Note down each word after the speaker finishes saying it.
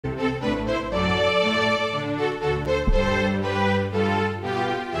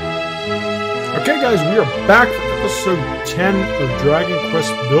guys, we are back for episode 10 of Dragon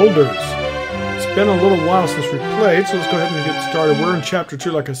Quest Builders. It's been a little while since we played, so let's go ahead and get started. We're in chapter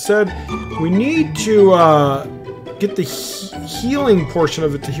 2, like I said. We need to get the healing portion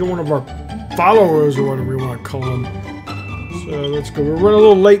of it to heal one of our followers, or whatever you want to call them. So let's go. We're running a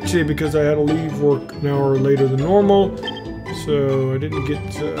little late today because I had to leave work an hour later than normal. So I didn't get...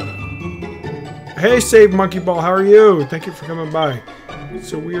 Hey, Save Monkey Ball, how are you? Thank you for coming by.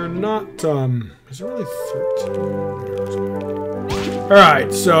 So we are not, is it really 13?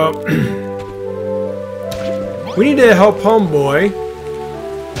 Alright, so we need to help Homeboy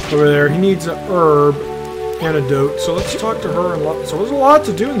over there. He needs an herb antidote. So let's talk to her. So there's a lot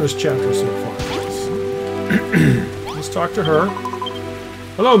to do in this chapter so far. Let's talk to her.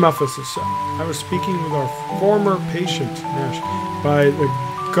 Hello, Melfice. I was speaking with our former patient, Nash. By the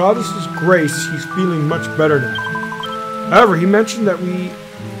goddess's grace, he's feeling much better now. However, he mentioned that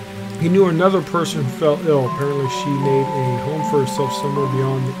he knew another person who fell ill. Apparently, she made a home for herself somewhere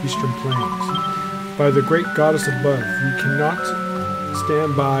beyond the eastern plains. By the great goddess above, we cannot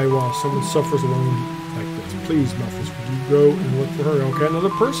stand by while someone suffers alone like this. Please, Melfice, would you go and look for her? Okay,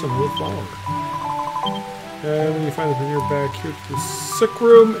 another person. We'll follow her. And when you find the prisoner back here to the sick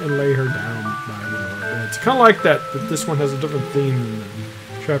room and lay her down by her bed. It's kind of like that, but this one has a different theme than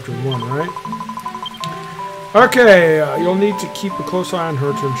chapter 1, right? Okay, you'll need to keep a close eye on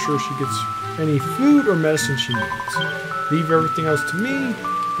her to ensure she gets any food or medicine she needs. Leave everything else to me.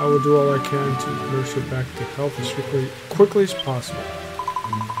 I will do all I can to nurse her back to health as quickly as possible.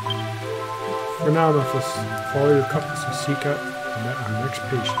 For now, Melfice, follow your compass and seek out our next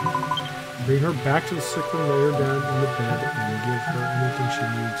patient. Bring her back to the sick room, lay her down in the bed, and give her anything she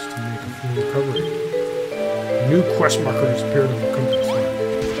needs to make a full recovery. A new quest marker has appeared on the compass.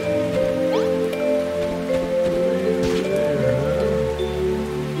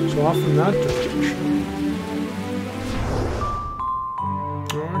 Off in that direction.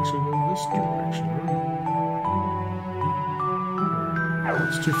 Oh, actually, in this direction. Huh?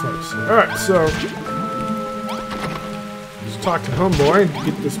 It's too far to see. Alright, so let's talk to Homeboy and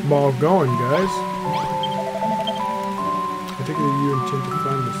get this ball going, guys. I think that you intend to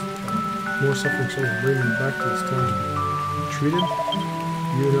find this more suffering souls and bring them back to this town to be treated.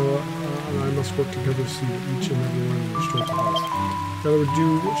 You know, and I must work together to see that each and every one of them restored to health. Mother would do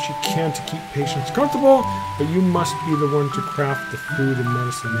what she can to keep patients comfortable, but you must be the one to craft the food and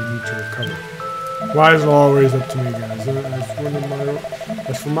medicine they need to recover. Why is it always up to me, guys?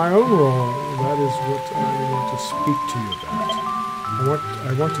 As for my own role, that is what I want to speak to you about.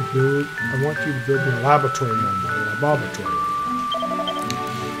 I want you to build me a laboratory on my laboratory.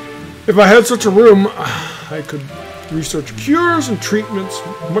 If I had such a room, I could research cures and treatments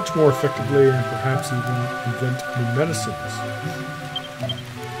much more effectively, and perhaps even invent new medicines.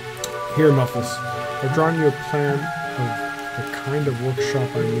 Here, Melfice, I've drawn you a plan of the kind of workshop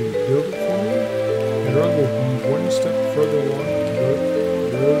I need. Build it for me, and I will be one step further along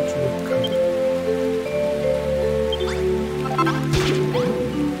the road to recovery.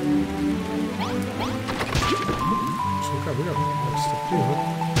 So, God, we got a lot of stuff to do, huh?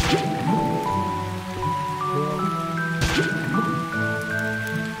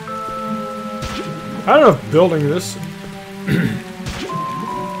 I don't know if building this...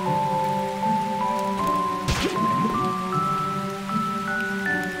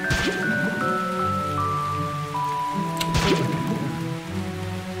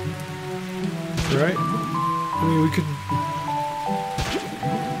 Right? I mean, we could...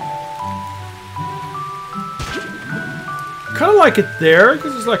 kind of like it there,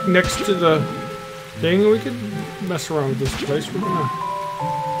 because it's like next to the thing. We could mess around with this place. We're gonna...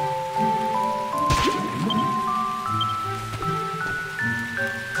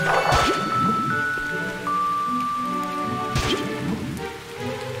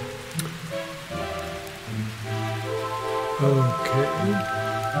 Okay.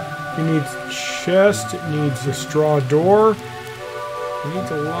 It needs a chest, it needs a straw door, it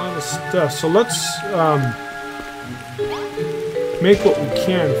needs a lot of stuff. So let's make what we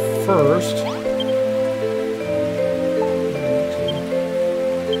can first.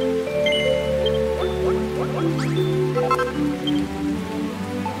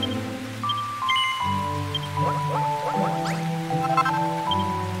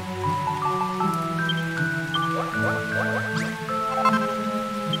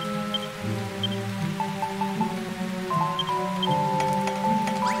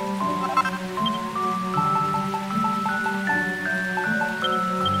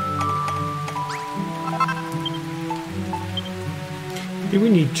 I think we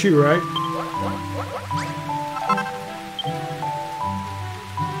need 2, right?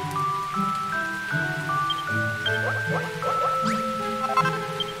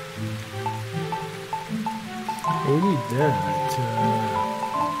 that?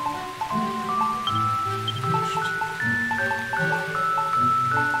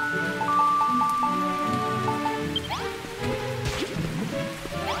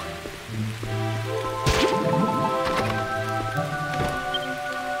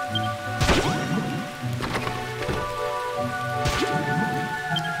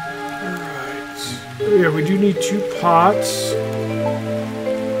 Yeah, we do need 2 pots.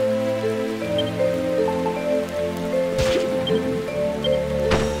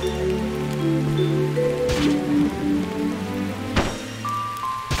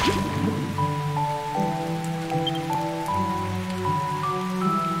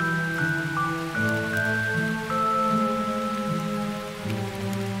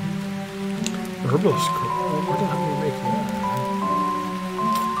 Herbalist coal. Where the hell are we making that?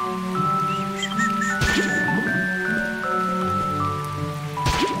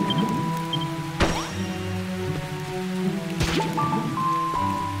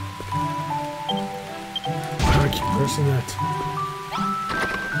 Pressing that.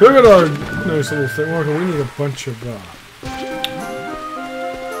 Look at our nice little thing. Okay, we need a bunch of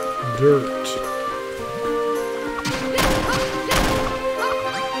dirt.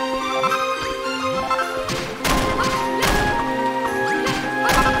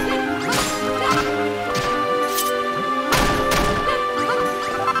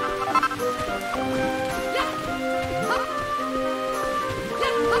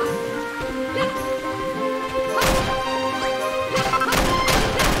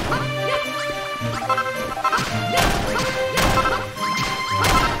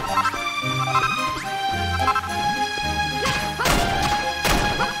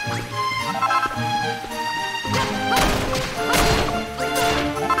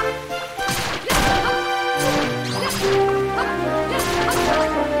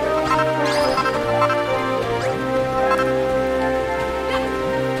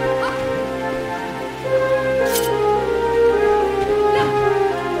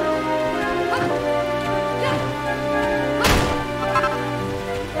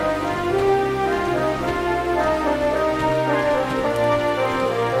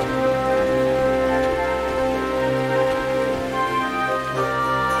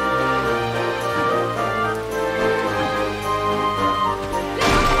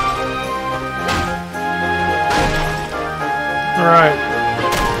 Alright.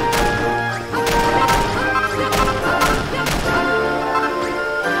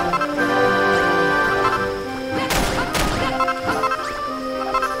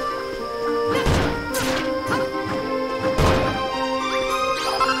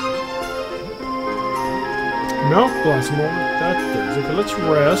 Milk blossom over that thing. Okay, let's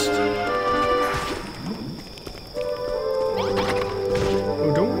rest.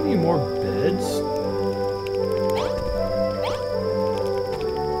 Oh, don't we need more beds?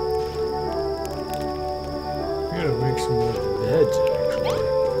 Make some more beds, actually.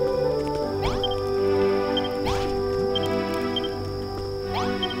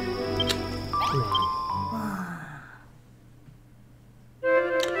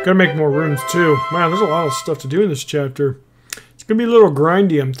 Gotta make more rooms, too. Wow, there's a lot of stuff to do in this chapter. It's gonna be a little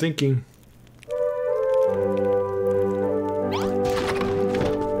grindy, I'm thinking.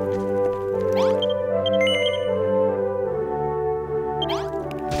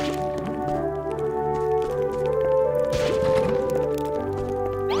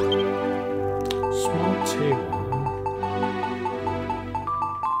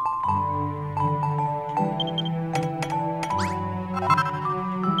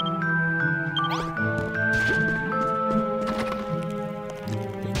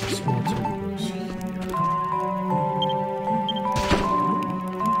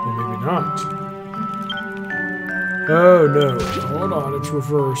 Oh no, hold on, it's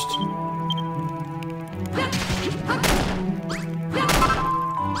reversed.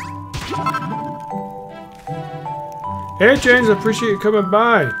 Hey James, I appreciate you coming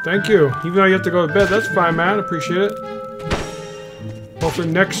by. Thank you. Even though you have to go to bed, that's fine, man. I appreciate it. Hopefully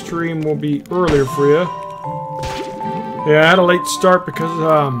next stream will be earlier for you. Yeah, I had a late start because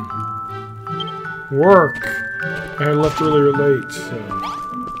work. I had left earlier late, so.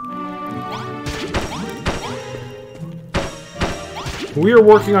 We are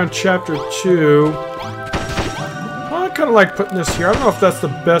working on chapter 2. Well, I kind of like putting this here. I don't know if that's the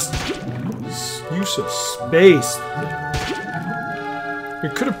best use of space. We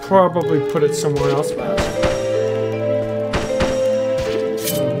could have probably put it somewhere else. So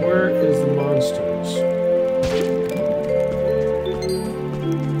where is the monsters?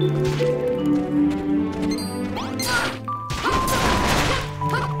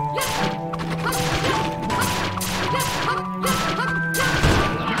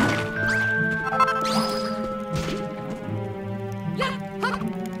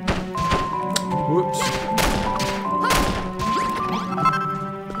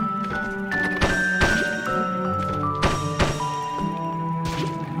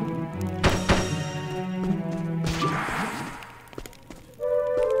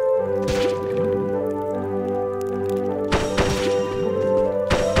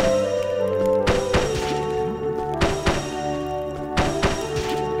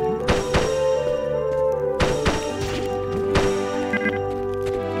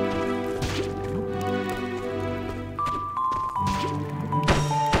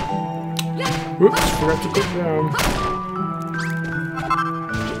 Whoops, forgot to put it down.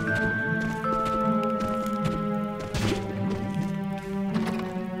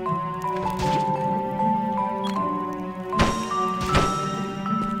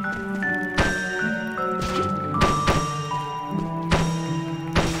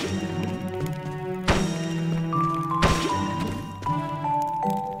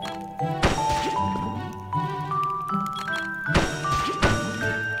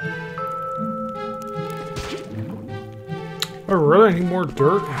 Oh, really? I need more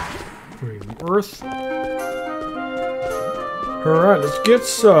dirt? Wait, earth? Alright, let's get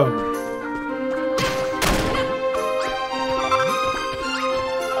some.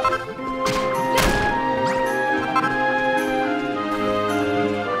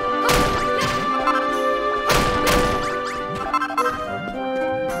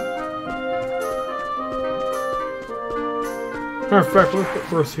 Matter of fact, we'll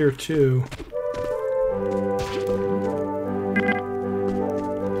put earth here too.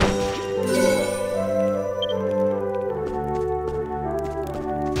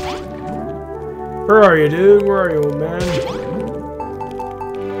 Where are you, dude? Where are you, old man?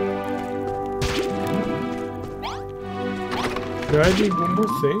 Do I need one more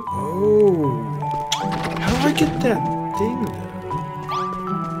thing? Oh. How do I get that thing then?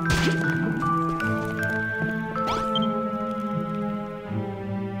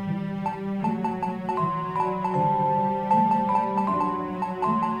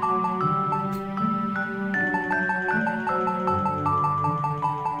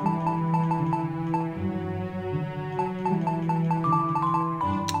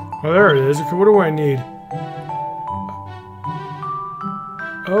 Oh, there it is. Okay, what do I need?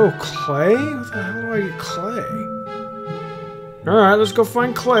 Oh, clay? What the hell do I get clay? Alright, let's go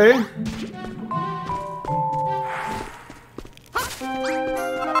find clay.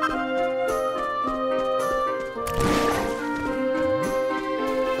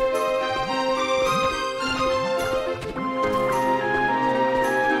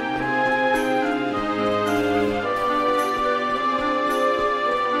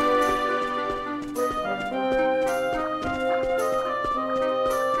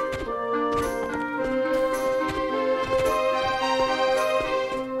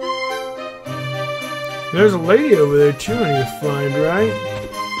 There's a lady over there too I need to find, right?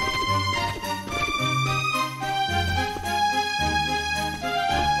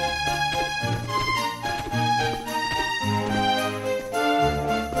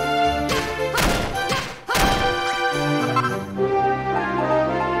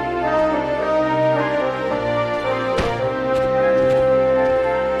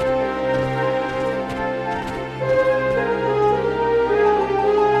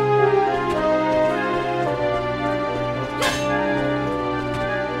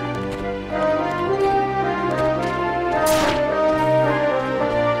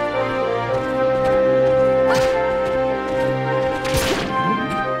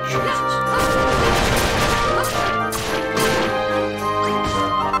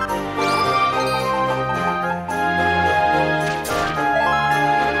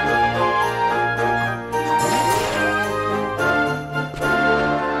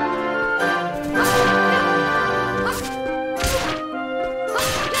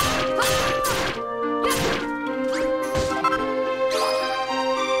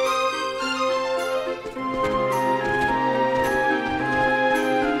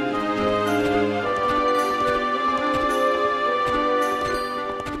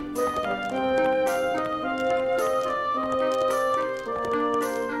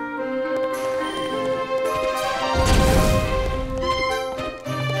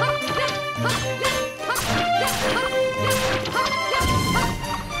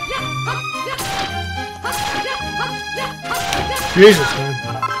 Jesus, man.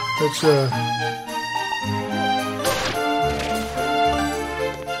 That's, oh,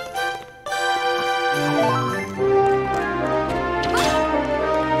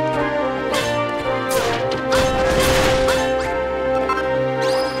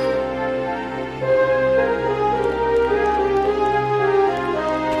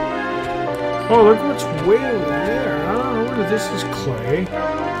 look what's way over there. I don't know whether this is clay.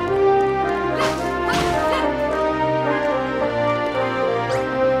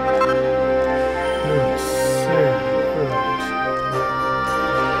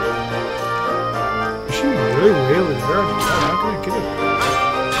 Really way over there? How can I get it?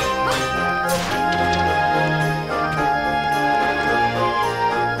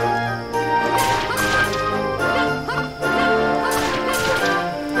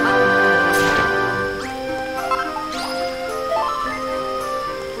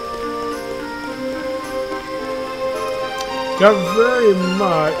 Not very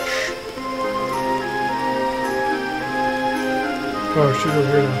much. Oh, she's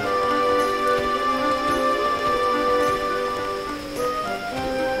over here now.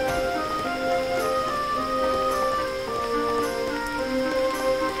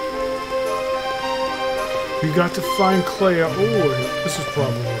 You got to find clay. Oh, this is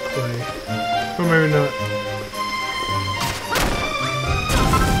probably clay. Or maybe not.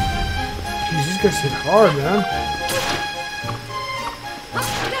 Jeez, these guys hit hard, man.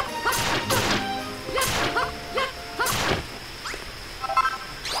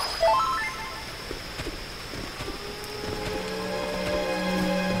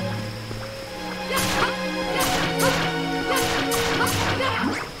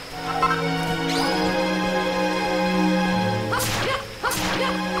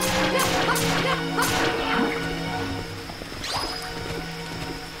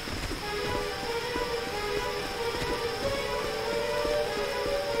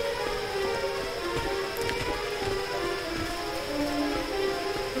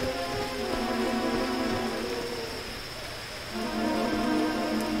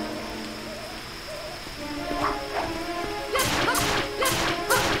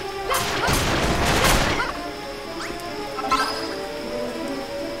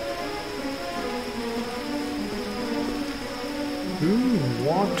 Ooh,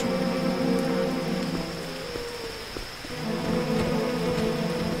 water.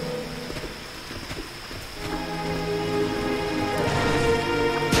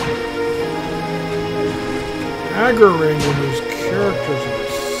 Aggravating these characters are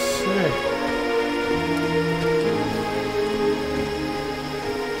sick.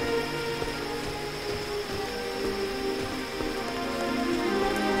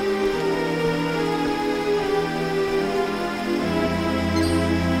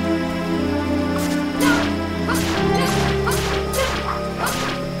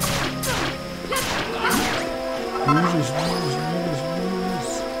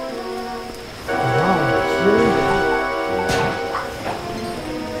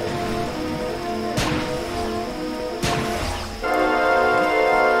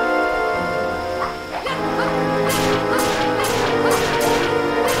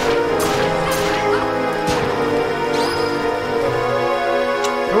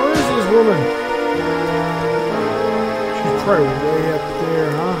 Woman. She's probably way up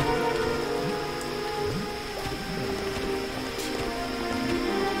there, huh?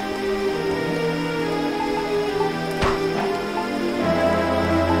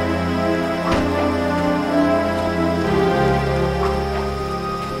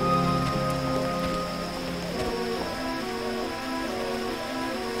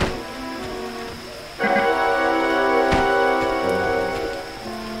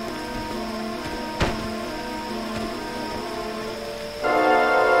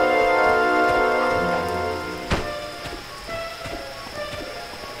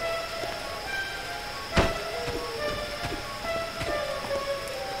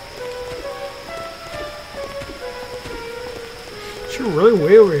 You're really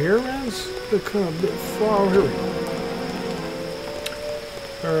way over here, man? It's kind of a bit far over here. We go.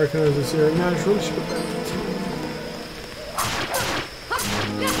 I recognize this area. Now, I really should go back to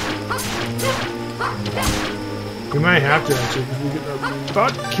the We might have to, actually, because we get our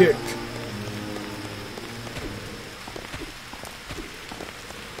butt kicked.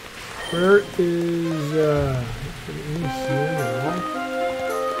 Where is, in here now?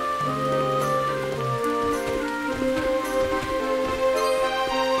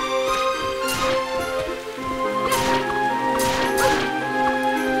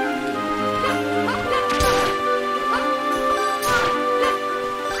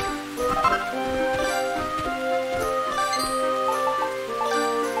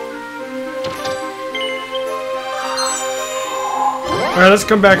 Alright, let's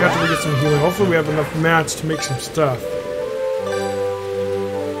come back after we get some healing. Hopefully we have enough mats to make some stuff.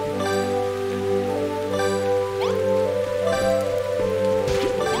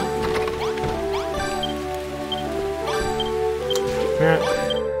 Mat.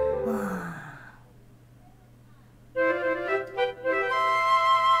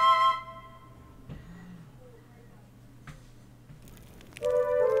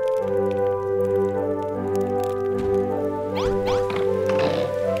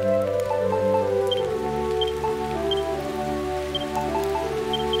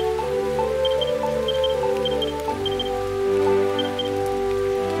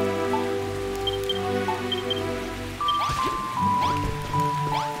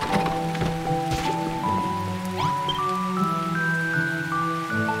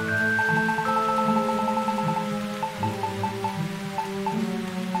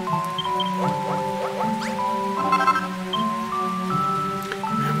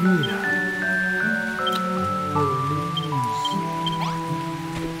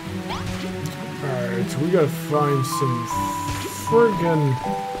 We gotta find some friggin'...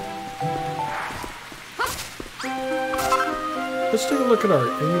 Let's take a look at our...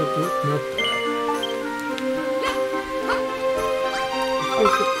 Nope.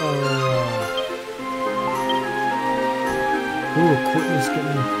 Look at our... Ooh, equipment's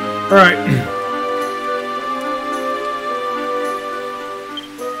getting... Alright.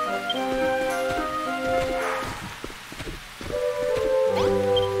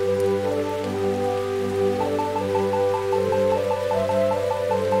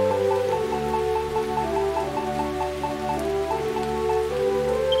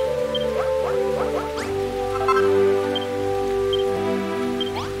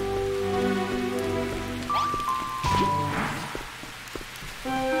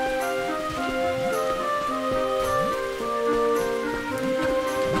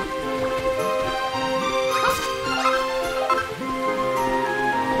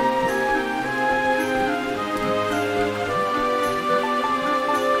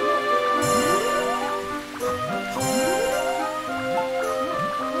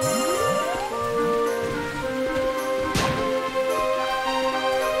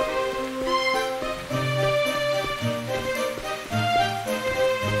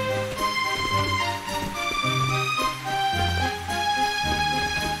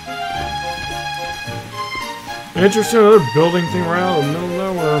 Interesting, another building thing right out in the middle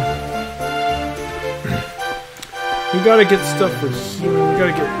of nowhere. We gotta get stuff for healing. We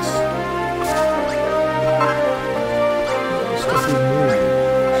gotta get stuff we need.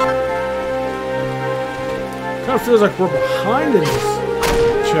 Kind of feels like we're behind in this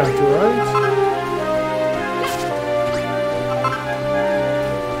chapter, right?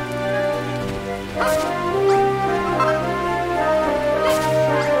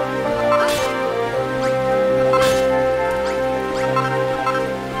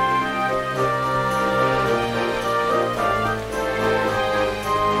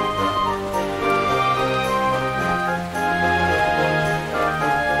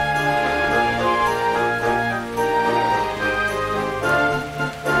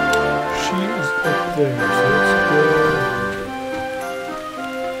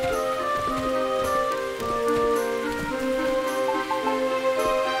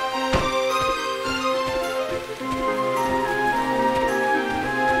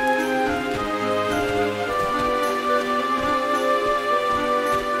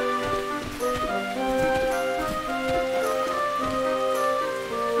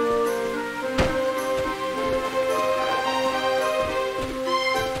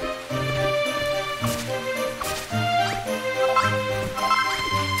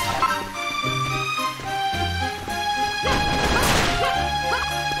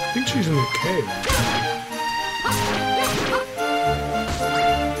 I think she's in the cave.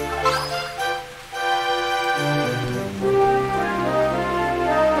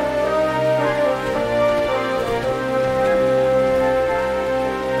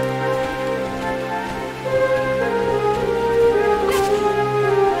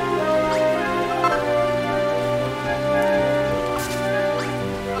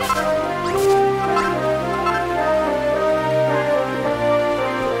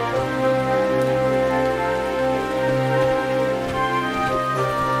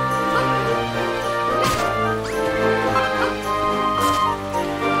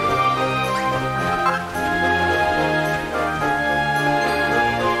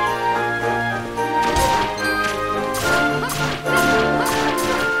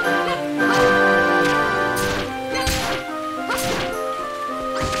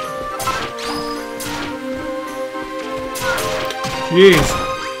 Jeez.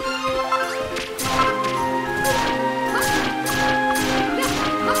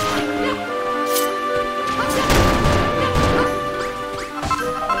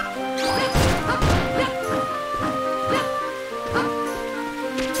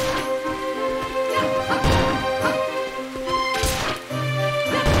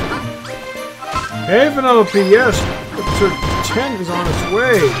 Hey, Penelope, yes, episode 10 is on its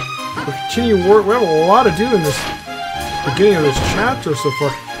way. We'll continue work. We have a lot to do in this beginning of this chapter so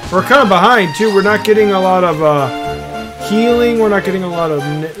far. We're kind of behind too. We're not getting a lot of healing. We're not getting a lot of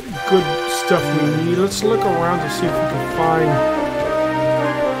good stuff we need. Let's look around to see if we can find.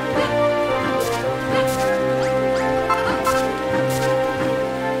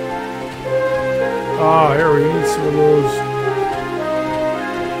 Ah, here we need some of those.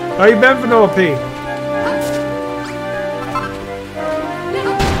 How you been, Penelope?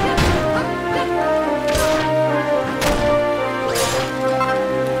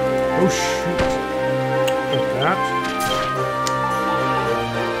 Oh shoot. Like that.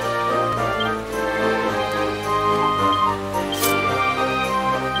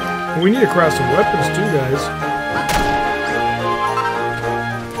 We need to craft some weapons too, guys.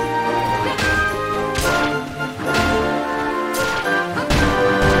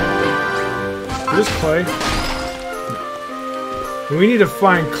 This clay. And we need to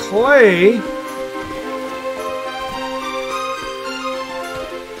find clay.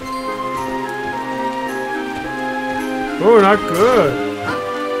 Oh, not good.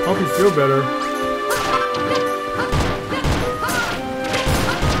 Hope you feel better.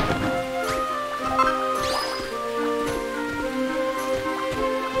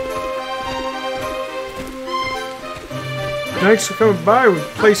 Thanks for coming by. We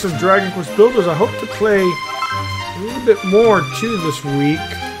play some Dragon Quest Builders. I hope to play a little bit more too this week,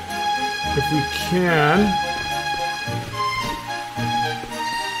 if we can.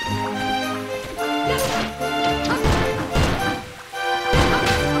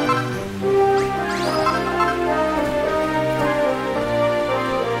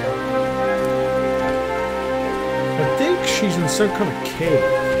 I think she's in some kind of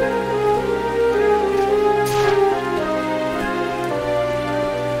cave.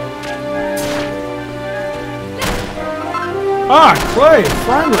 Ah, clay,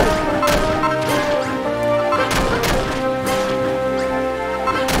 finally!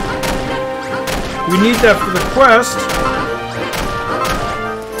 We need that for the quest.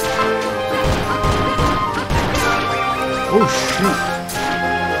 Oh, shoot.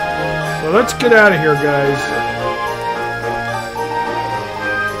 Well, let's get out of here, guys.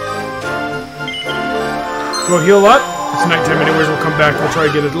 Go heal up. It's nighttime anyways, we'll come back and we'll try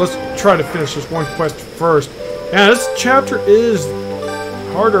to get it. Let's try to finish this one quest first. Yeah, this chapter is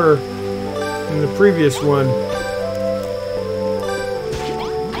harder than the previous one.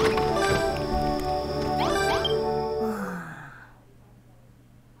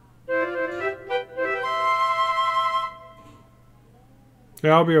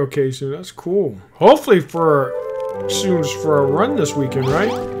 Yeah, I'll be okay soon. That's cool. Hopefully for soon for a run this weekend,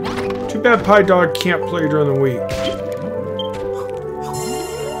 right? Too bad Pie Dog can't play during the week.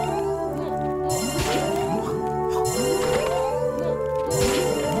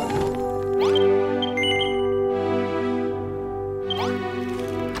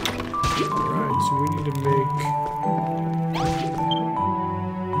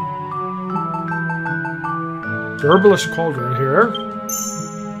 Herbalist cauldron here.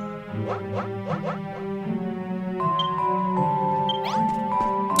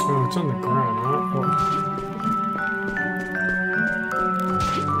 Oh, it's on the ground, huh? Oh.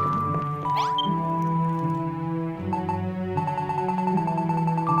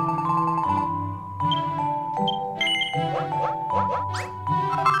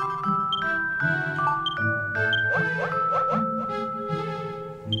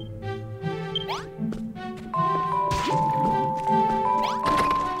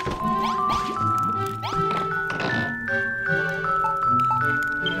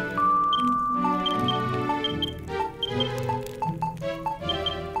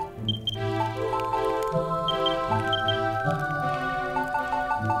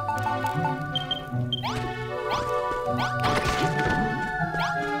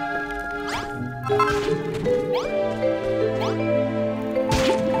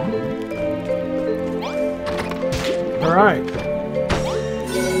 All right.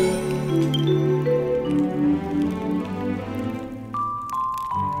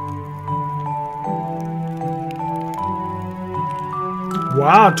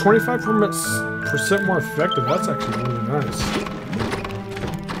 Wow, 25% more effective. That's actually really nice.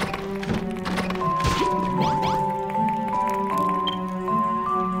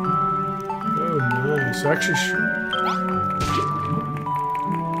 Oh, nice. Actually,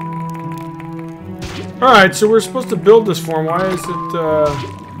 alright, so we're supposed to build this form. Why is it, am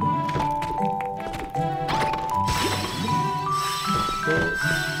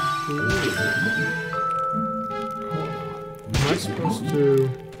I supposed to...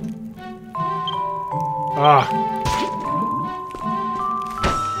 Ah.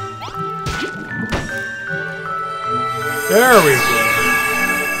 There we go.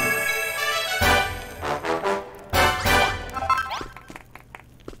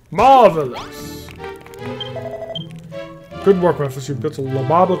 Marvelous. Good work, Melfice. You built a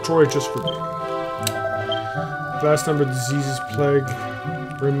laboratory just for me. Vast number of diseases plague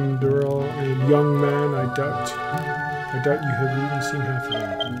Brimdurl and young man. I doubt you have even seen half of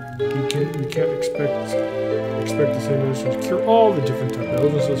them. You can't expect the same medicine to cure all the different types of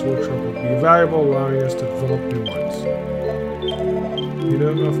illnesses. Workshop will be valuable, allowing us to develop new ones. You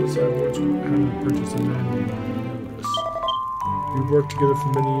know, Melfice, I once had to purchase a man named Melfice. We worked together for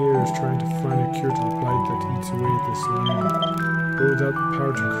many years, trying to find a cure to the blight that eats away at this land. but without the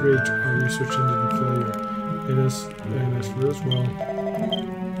power to create, our research ended in failure. And as for this, well,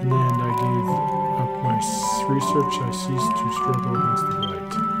 in the end I gave up my research. I ceased to struggle against the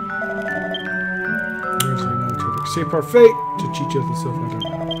light. There's I now to escape our fate, to teach us the stuff I don't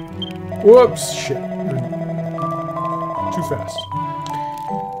know. Whoops! Shit. Too fast.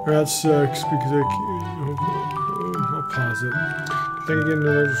 That sucks because I'll pause it. Then again,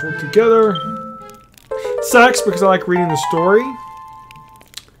 they'll just work together. Sucks because I like reading the story.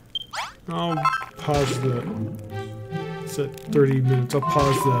 I'll pause the. It's at 30 minutes. I'll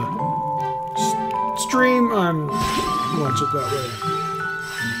pause the stream and watch it that way.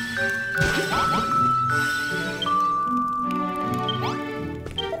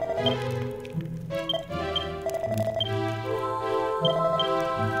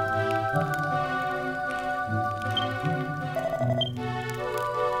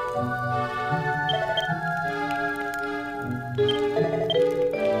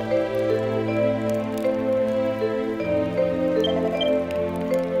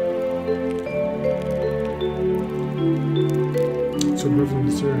 So moving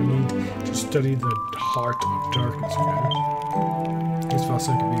this area, I need to study the heart of darkness, okay? This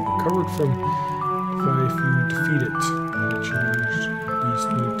fossil can be recovered from if you defeat it. I challenged beast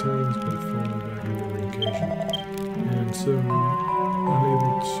many times, but it fallen back on every occasion. And so,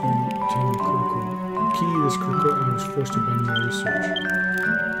 unable to obtain the critical key, this critical, I was forced to abandon my research.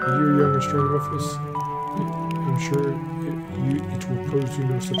 You're young and strong, Melfice. I'm sure it will pose you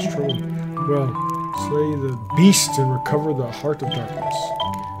no such trouble. Well, slay the beast and recover the heart of darkness.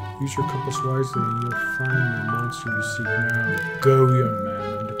 Use your compass wisely and you'll find the monster you seek now. Go, young man,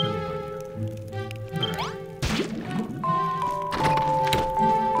 I'm depending on you.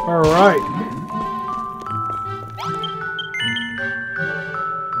 Alright.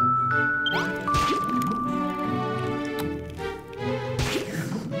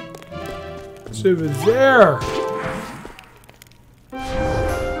 It's over there.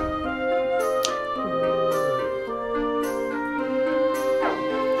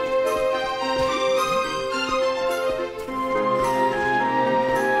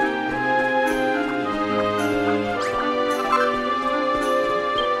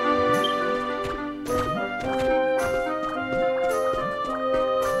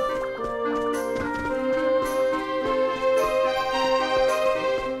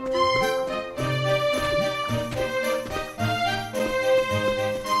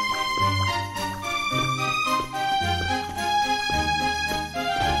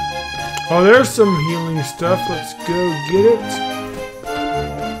 Oh, there's some healing stuff. Let's go get it.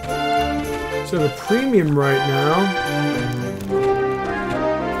 It's at a premium right now.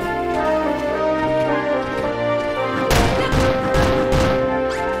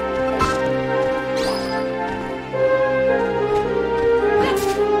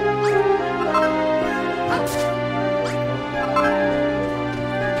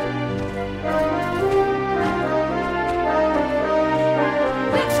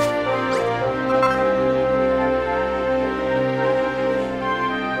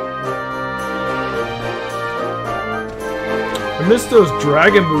 I missed those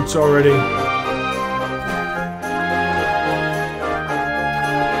dragon boots already.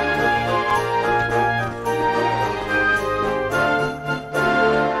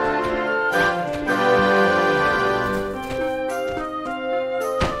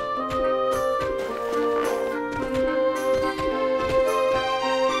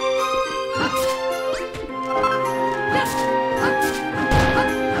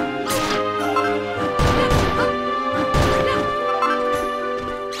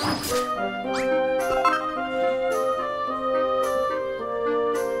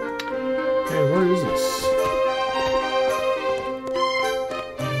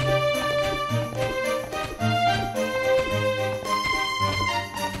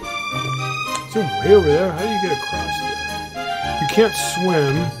 Is there a way over there? How do you get across there? You can't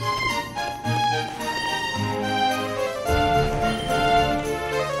swim.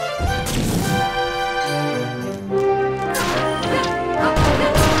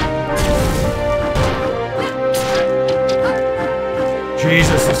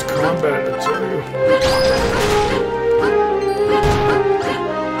 Jesus, this combat, I tell you.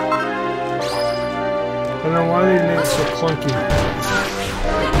 I don't know why they made it so clunky.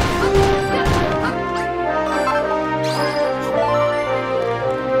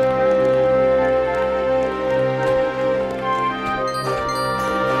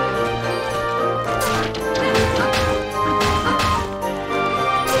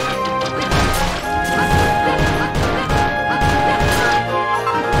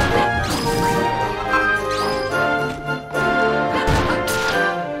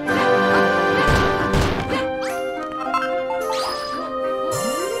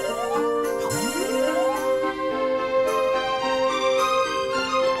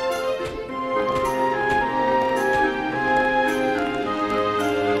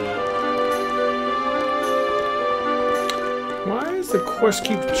 the quest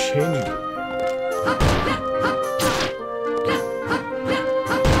keeps changing?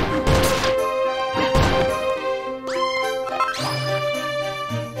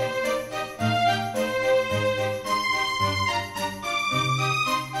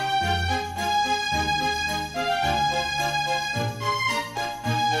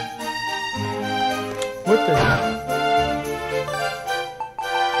 What the hell?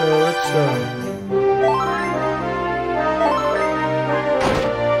 Let's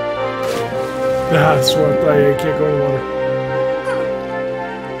that's what I can't go in the water.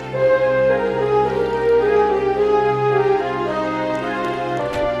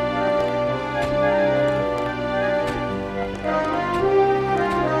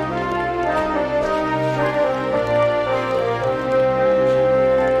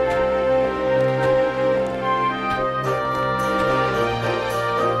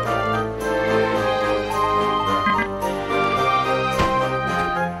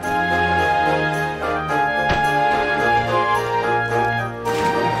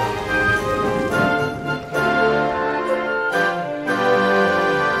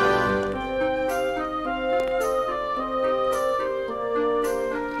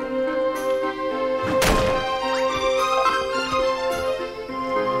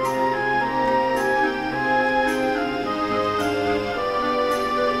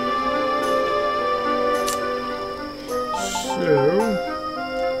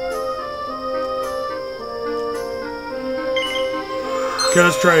 Okay,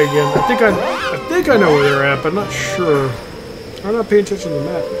 let's try again. I think I know where they're at, but I'm not sure. I'm not paying attention to the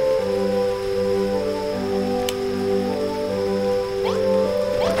map.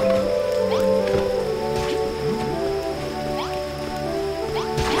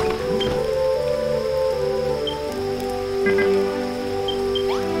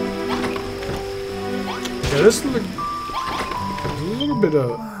 Yeah, this is a little bit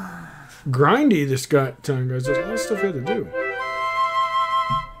grindy. This time, guys. There's a lot of stuff we have to do.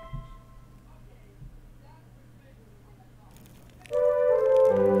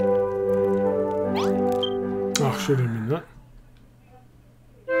 Oh, should have been that.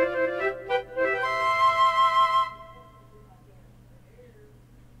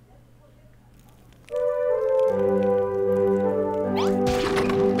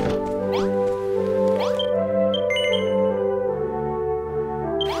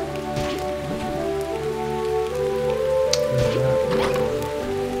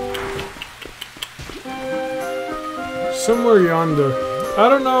 Somewhere yonder. I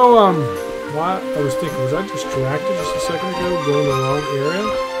don't know, why I was thinking, was I distracted just a second ago going the wrong area?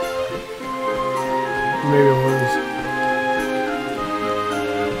 Maybe I was.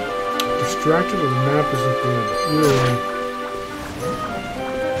 Distracted or the map isn't good. Either way.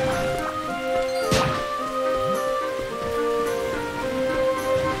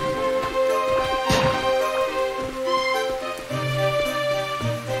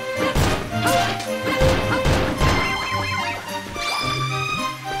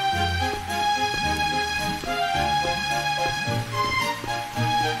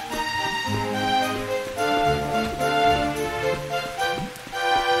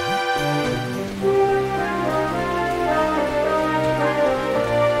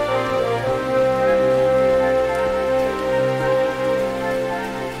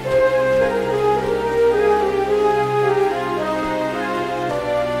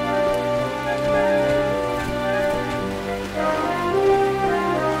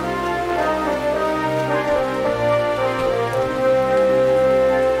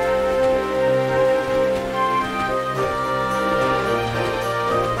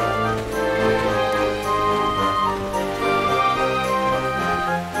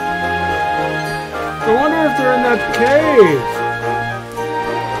 I wonder if they're in that cave.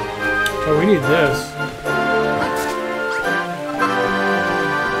 Oh, we need this.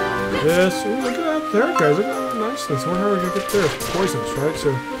 This. Ooh, look at that there, guys. Look at that niceness. I wonder how we're going to get there. It's poisonous, right? So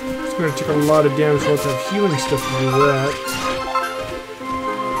it's going to take a lot of damage. We'll have to have healing stuff to do that.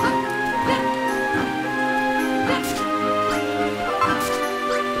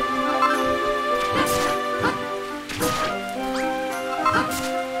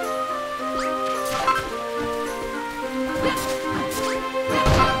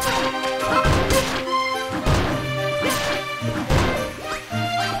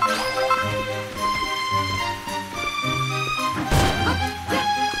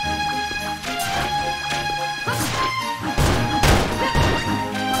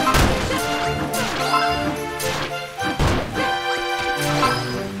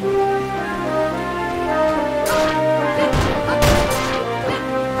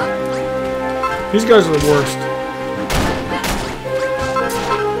 These guys are the worst.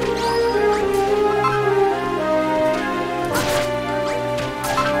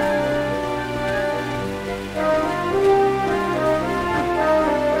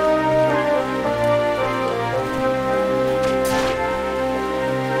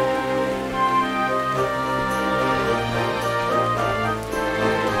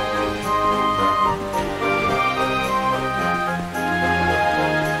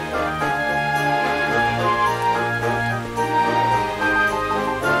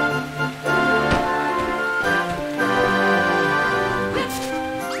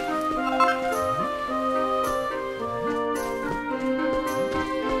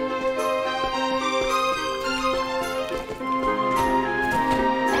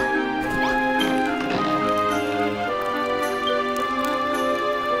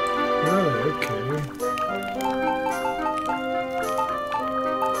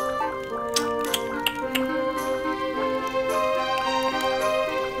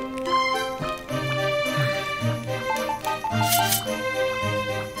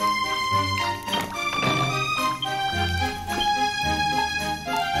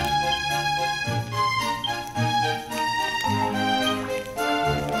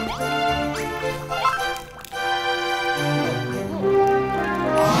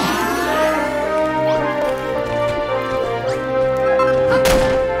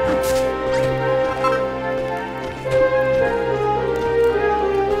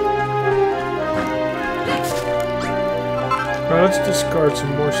 discard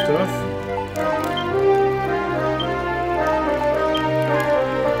some more stuff.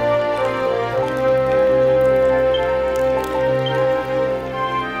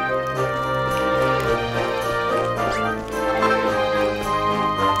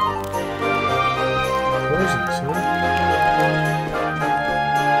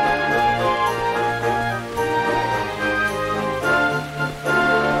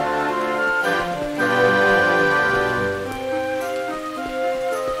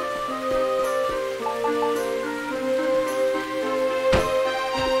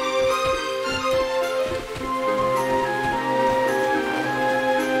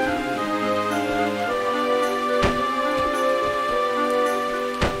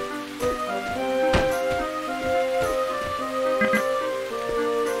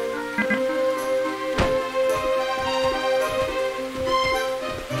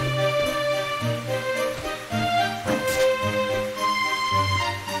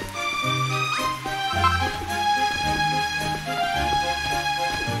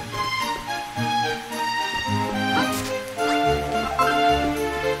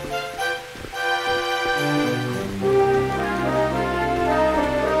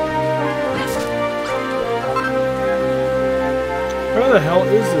 Where the hell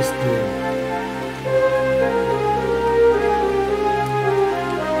is this dude?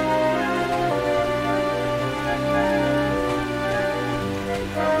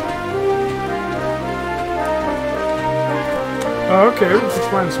 Oh, okay, we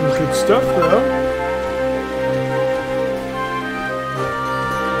can find some good stuff though.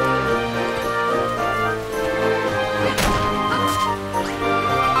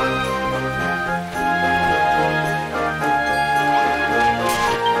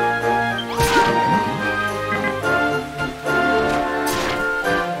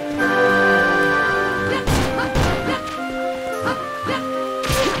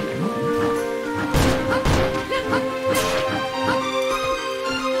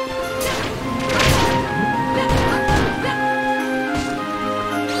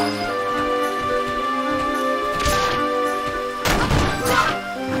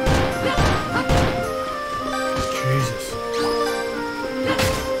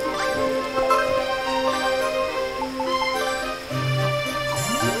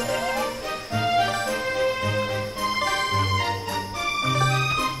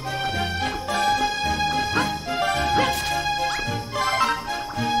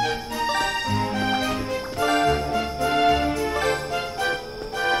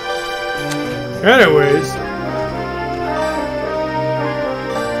 Anyways,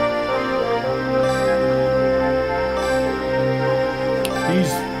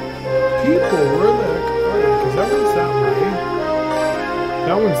 these people, where the heck are they? Because that one's that way.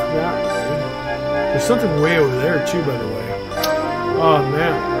 That one's that way. There's something way over there too, by the way. Oh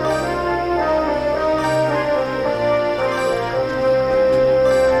man.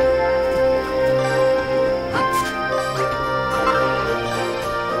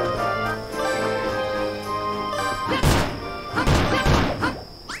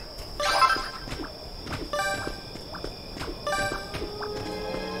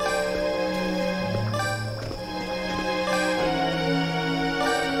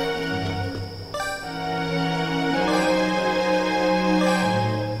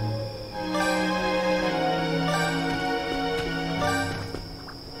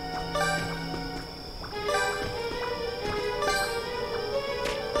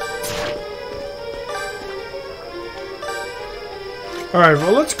 Alright,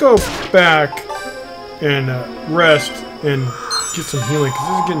 well let's go back and rest and get some healing, because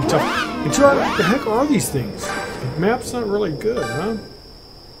this is getting tough. And try, what the heck are these things? The map's not really good, huh?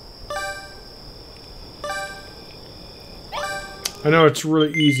 I know it's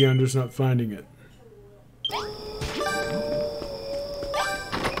really easy, I'm just not finding it.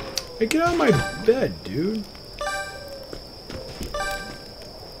 Hey, get out of my bed, dude.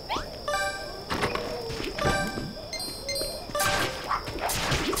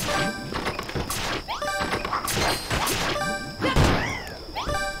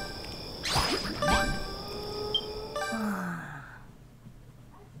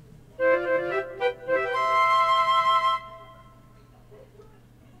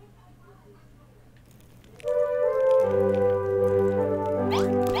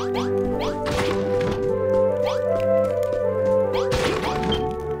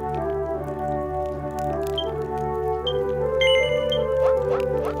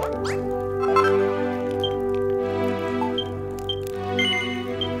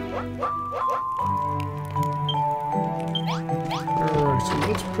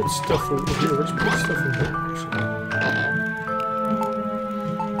 Stuff over here. Let's put stuff in here, actually.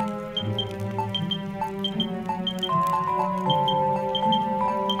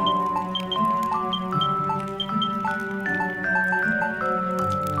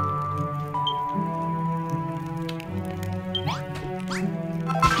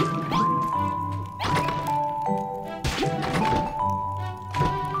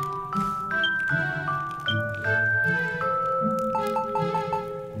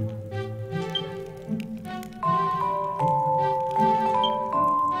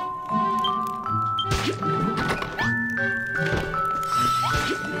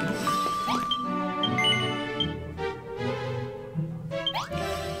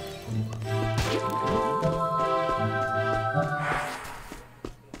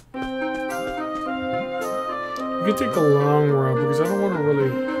 We could take the long route because I don't want to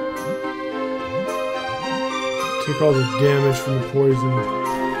really take all the damage from the poison.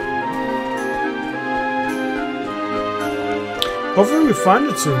 Hopefully we find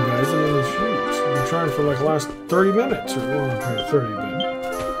it soon, guys. I mean, shoot, I've been trying for like the last 30 minutes, or well, not probably 30, but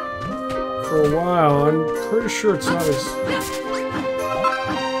for a while. I'm pretty sure it's not as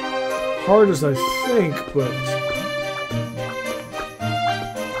hard as I think, but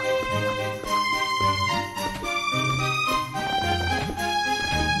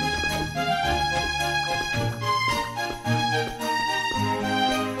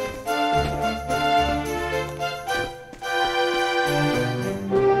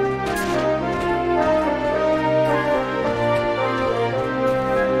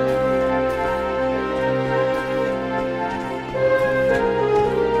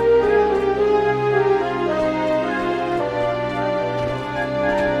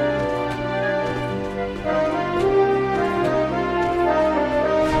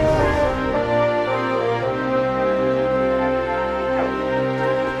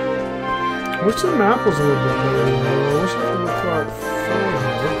I wish the map was a little bit better. I wish I could look out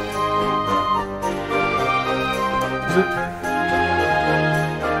further. Is it?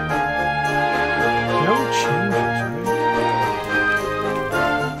 Now it changes, right?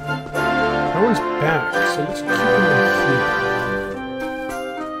 That one's back, so let's keep it here.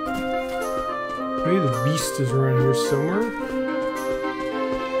 Maybe the beast is around here somewhere.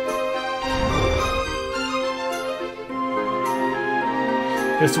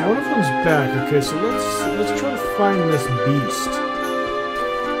 Yeah, so one of them's back. Okay, so let's try to find this beast.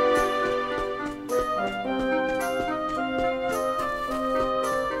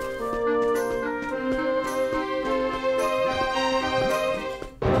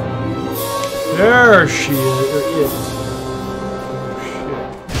 There she is.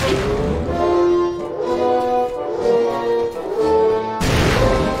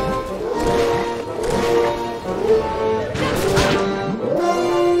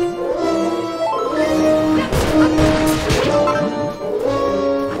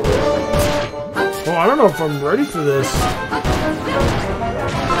 I don't know if I'm ready for this.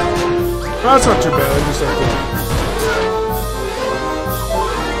 Oh, that's not too bad. I just have to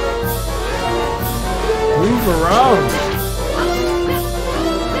move around.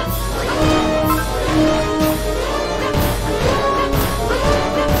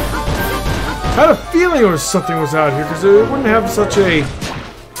 I had a feeling something was out here because it wouldn't have such a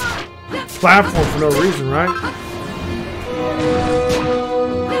platform for no reason, right?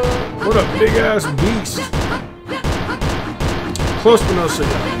 What a big-ass beast. Close but no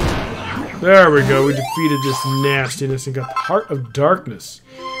cigar. There we go. We defeated this nastiness and got the Heart of Darkness.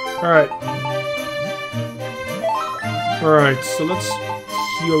 Alright. Alright, so let's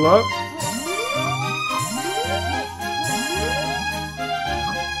heal up.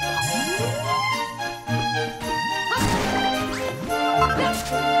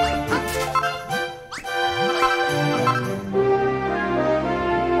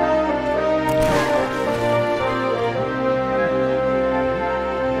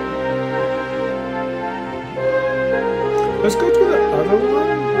 Let's go to the other one.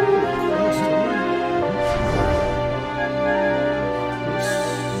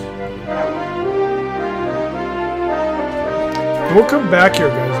 And we'll come back here,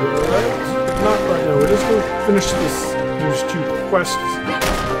 guys. Right? Not right now. We're just going to finish these two quests.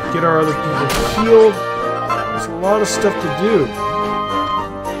 Get our other people healed. There's a lot of stuff to do.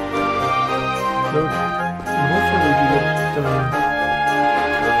 And hopefully we can get done.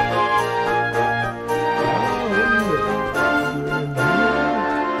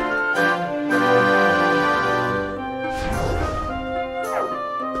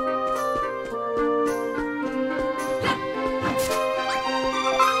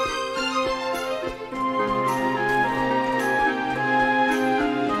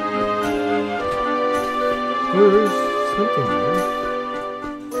 There's something there.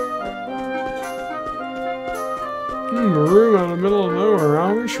 A room out in the middle of nowhere. I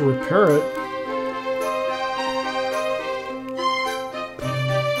think we should repair it.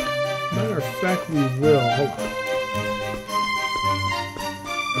 Matter of fact, we will. Hold on.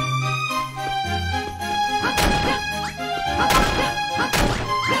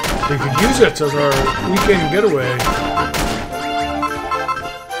 We could use it as our weekend getaway.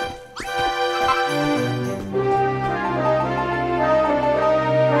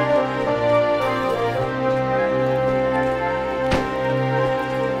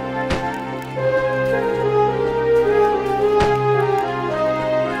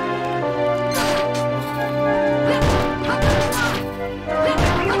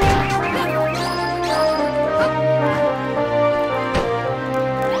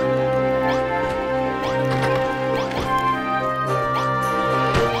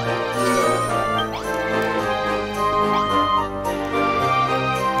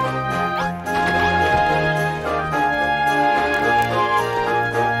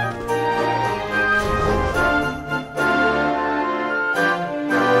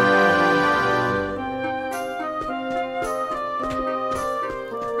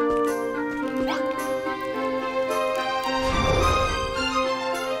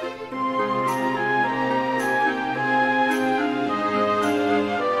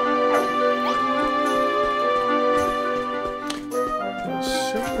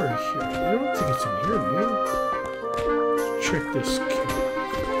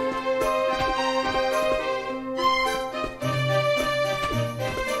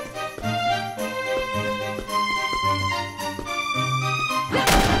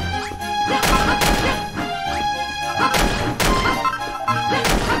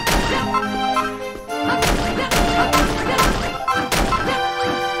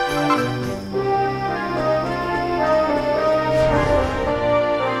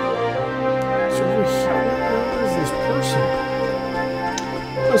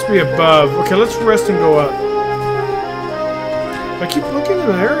 must be above. Okay, let's rest and go up. I keep looking in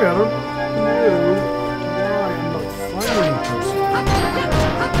the area. I don't know why I'm not finding the person.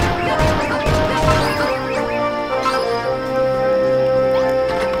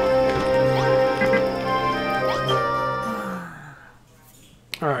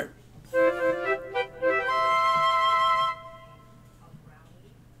 All right.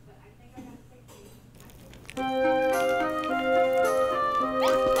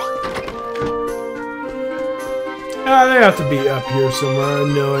 They have to be up here somewhere. I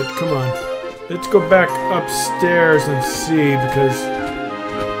know it. Come on. Let's go back upstairs and see, because...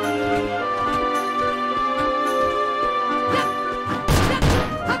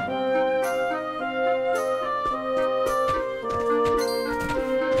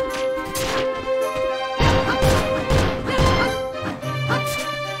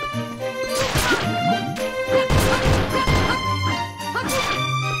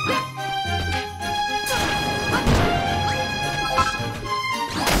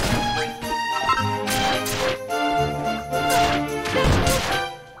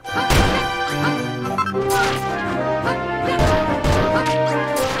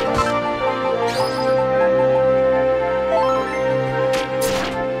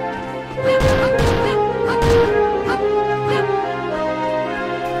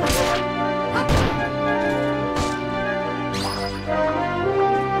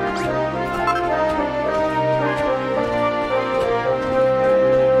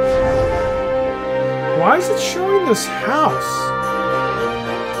 Why is it showing this house?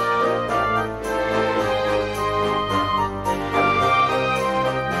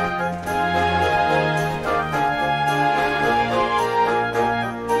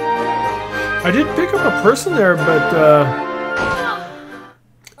 I did pick up a person there, but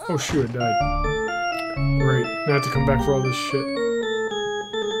oh shoot, I died. Great, I have to come back for all this shit.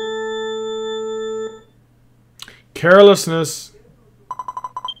 Carelessness.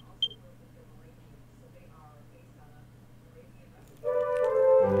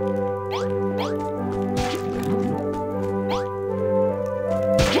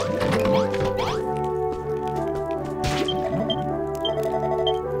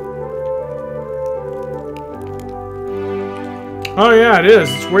 Oh yeah, it is.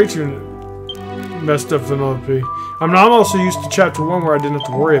 It's way too messed up than LP. I'm also used to Chapter 1 where I didn't have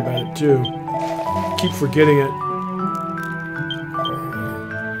to worry about it too. Keep forgetting it.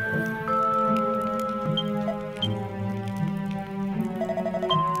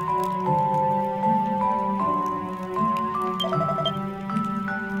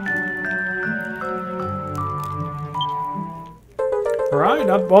 Alright,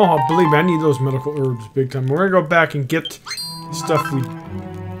 well, believe me, I need those medical herbs big time. We're gonna go back and get stuff we...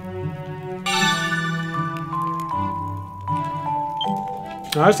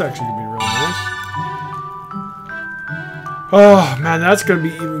 Oh, that's actually gonna be really nice. Oh, man, that's gonna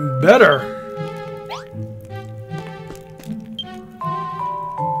be even better.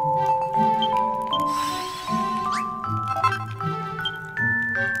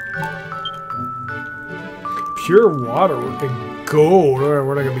 Pure water and gold. Alright,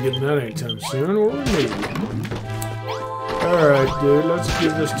 we're not gonna be getting that anytime soon, or maybe. Alright, dude, let's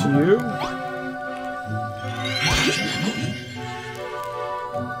give this to you.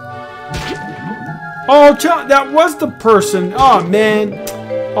 Oh, that was the person. Oh, man.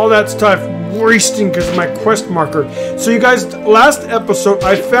 All that stuff wasting because of my quest marker. So, you guys, last episode,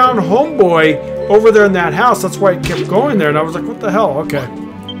 I found Homeboy over there in that house. That's why I kept going there. And I was like, what the hell? Okay.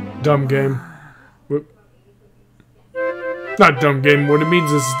 Dumb game. Whoop. Not dumb game. What it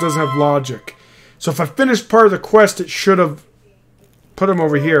means is it doesn't have logic. So, if I finished part of the quest, it should have put him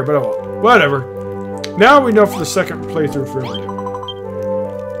over here. But, oh, whatever. Now we know for the second playthrough for everything.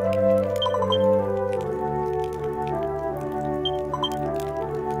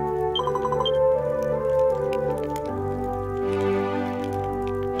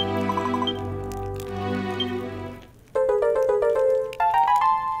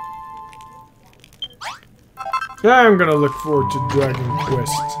 I'm gonna look forward to Dragon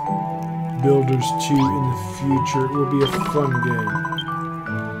Quest Builders 2 in the future. It will be a fun game.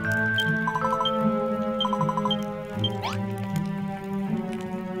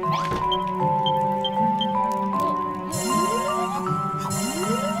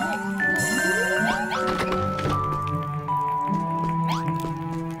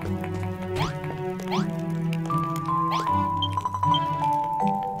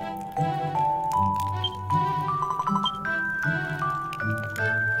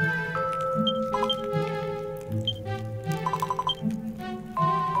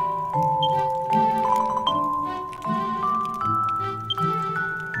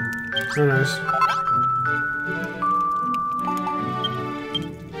 Oh, nice.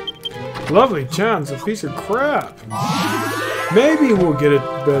 Lovely town's a piece of crap. Maybe we'll get it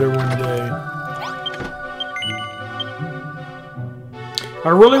better one day. I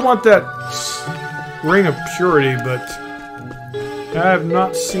really want that ring of purity, but I have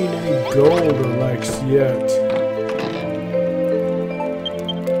not seen any gold or likes yet.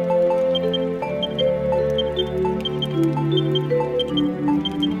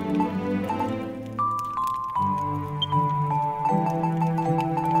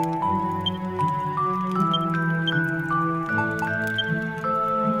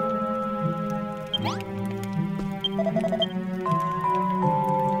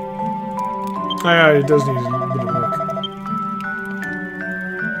 Oh, yeah, it does need a little bit of work.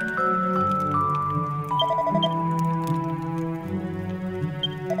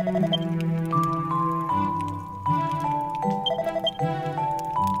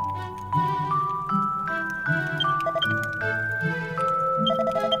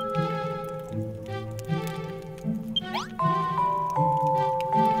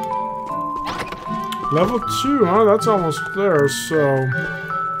 Level 2, huh? That's almost there, so...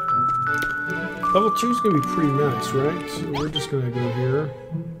 Level 2 is going to be pretty nice, right? So we're just going to go here.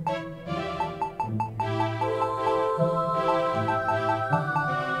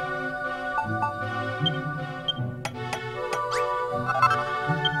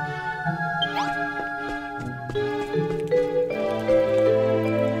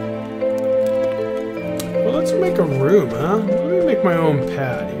 Well, let's make a room, huh? Let me make my own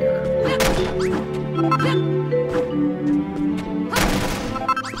pad here.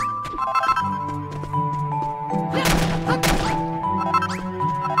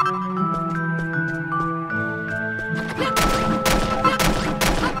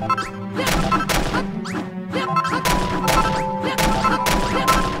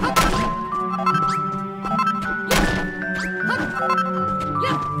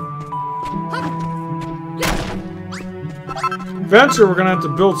 Eventually, we're gonna have to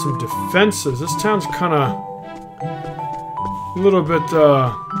build some defenses. This town's kind of a little bit.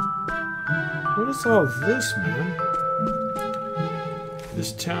 What is all this, man?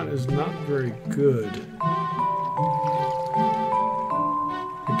 This town is not very good.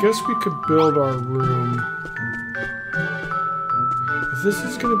 I guess we could build our room. If this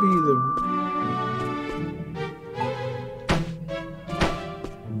is gonna be the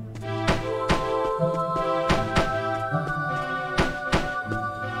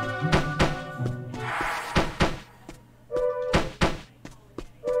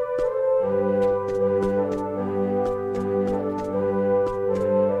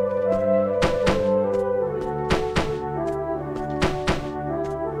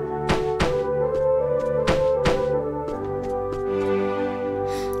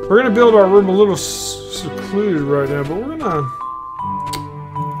We're gonna build our room a little secluded right now, but we're gonna...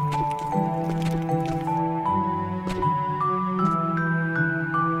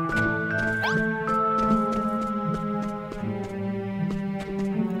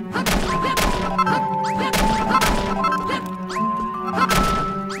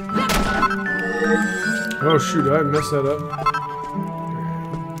 Oh shoot, did I mess that up?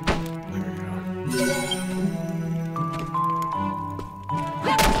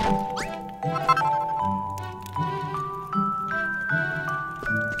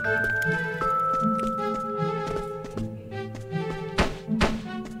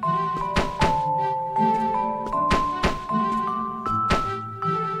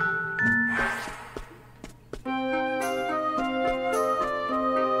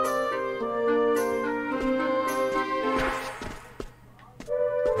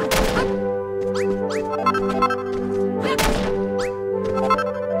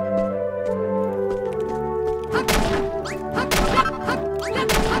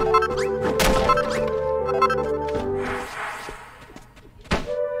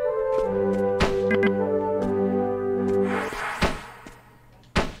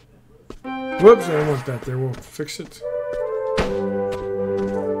 Whoops, I don't want that there. We'll fix it.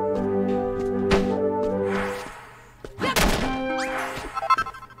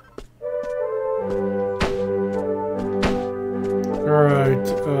 Alright,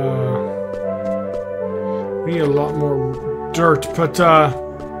 we need a lot more dirt, but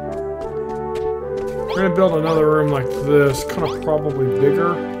we're gonna build another room like this, kind of probably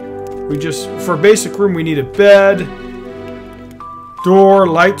bigger. For a basic room, we need a bed, door,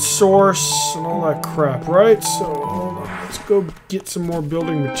 light source, and all that crap, right? So, hold on, let's go get some more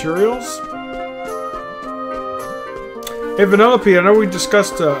building materials. Hey, Vanellope, I know we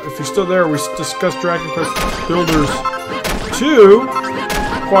discussed, if you're still there, we discussed Dragon Quest Builders 2.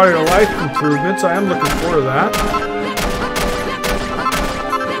 quality of life improvements. I am looking forward to that.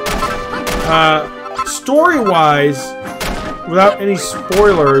 Story-wise, without any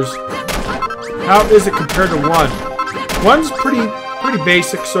spoilers, how is it compared to 1? 1's pretty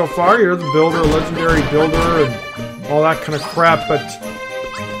basic so far. You're the builder, legendary builder, and all that kind of crap, but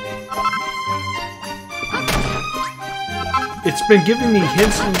it's been giving me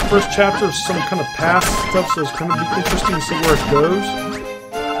hints in the first chapter of some kind of past stuff, so it's going to be interesting to see where it goes.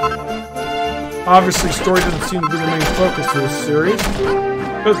 Obviously, story doesn't seem to be the main focus of this series,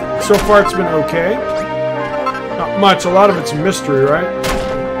 but so far it's been okay. Not much. A lot of it's a mystery, right?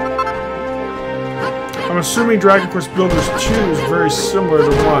 I'm assuming Dragon Quest Builders 2 is very similar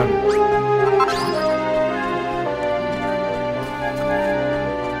to 1.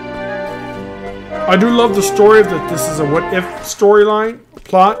 I do love the story that this is a what-if storyline,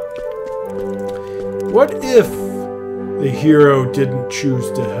 plot. What if the hero didn't choose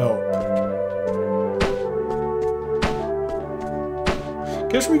to help?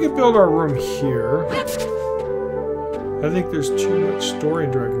 Guess we could build our room here. I think there's too much story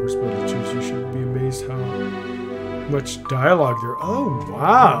in Dragon Quest Builders 2, so you should be amazed how much dialogue there. Oh,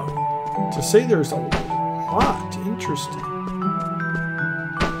 wow. To say there's a lot. Interesting.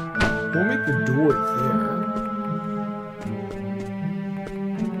 We'll make the door there.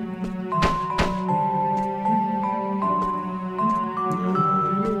 You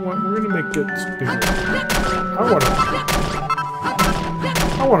know what? We're gonna make it bigger.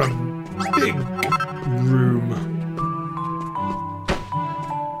 I want a big room.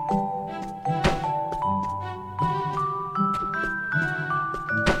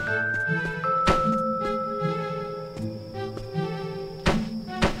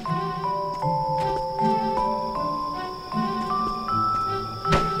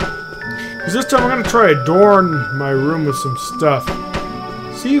 This time I'm going to try to adorn my room with some stuff.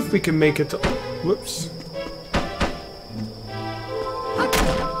 See if we can make it to... Whoops.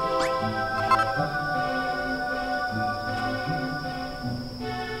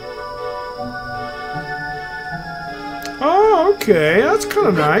 Oh, okay. That's kind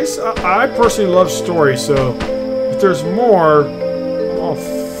of nice. I personally love story, so if there's more, I'm all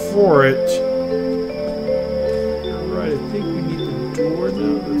for it. Alright, I think we need the door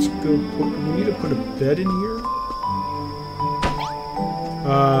now. Let's go put... We need to put a bed in here.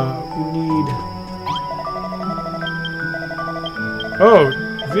 We need... Oh,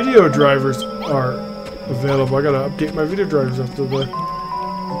 video drivers are available. I gotta update my video drivers after the...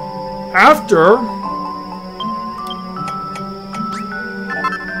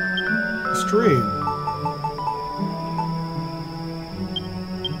 stream.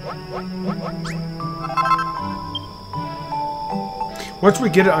 Once we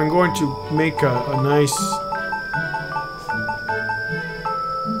get it, I'm going to make a nice...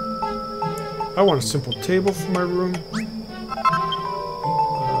 I want a simple table for my room.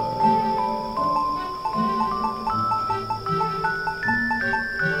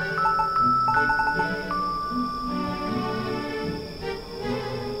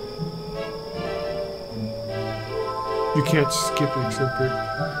 You can't skip it except for...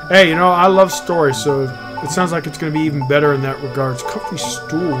 Hey, you know, I love stories, so it sounds like it's going to be even better in that regards. Comfy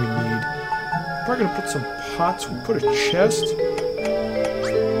stool we need. We're going to put some pots. We put a chest.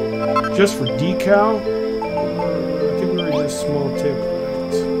 Just for decal. I think we already did a small table.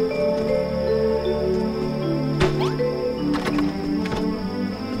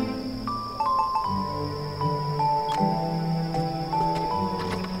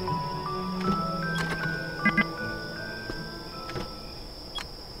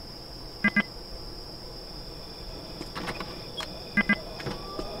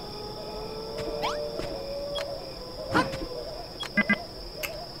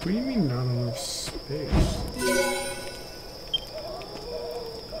 What do you mean not enough space?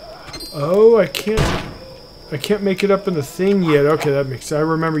 Oh, I can't make it up in the thing yet. Okay, that makes sense. I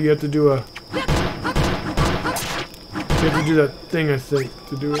remember you have to do a... You have to do that thing, I think,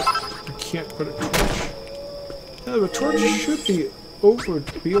 to do it. You can't put a torch. Yeah, the torch should be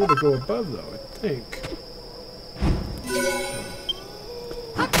able to go above, though, I think.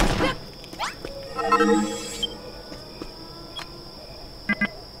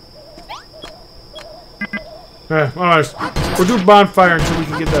 Alright, we'll do bonfire until we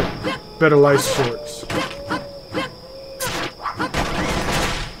can get that better life source.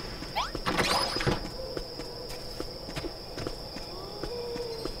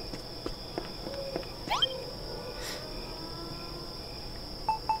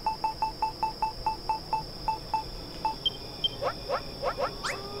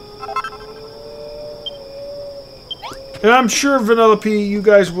 And I'm sure, Vanellope, you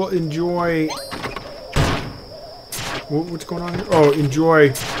guys will enjoy... What's going on here? Oh,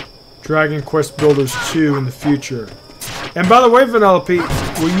 enjoy Dragon Quest Builders 2 in the future. And by the way,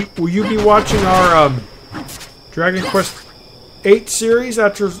 Vanellope, will you be watching our Dragon Quest 8 series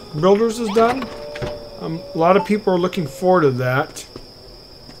after Builders is done? A lot of people are looking forward to that.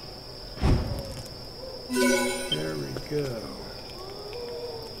 There we go.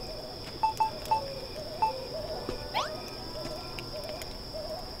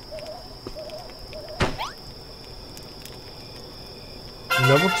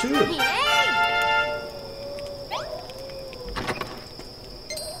 Level 2.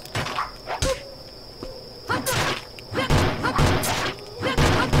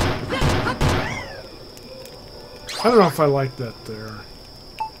 I don't know if I like that there.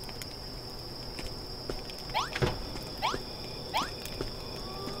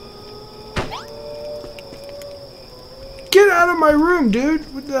 Get out of my room, dude!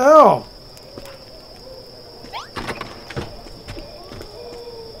 What the hell?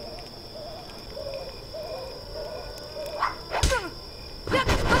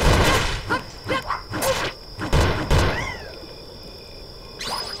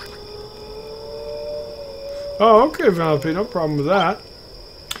 Oh, okay, Vanellope, no problem with that.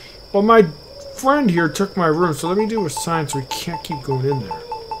 Well, my friend here took my room, so let me do a sign so we can't keep going in there.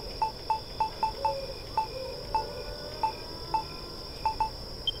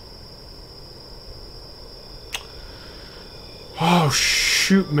 Oh,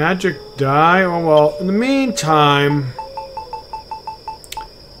 shoot, magic die? Oh, well, in the meantime,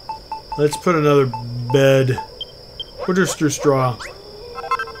 let's put another bed. We'll just do straw.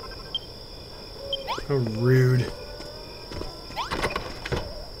 How rude.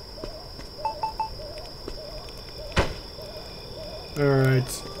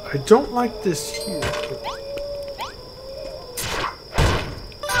 Alright. I don't like this here.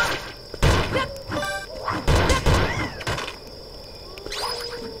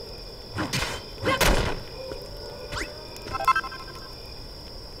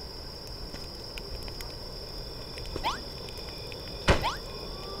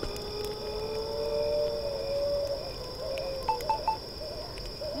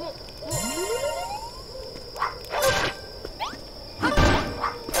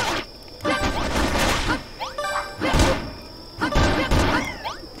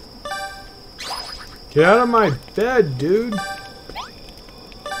 Get out of my bed, dude. You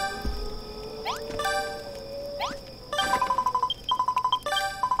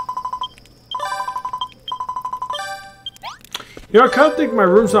know, I kind of think my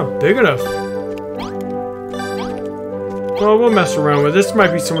room's not big enough. Well, we'll mess around with it. This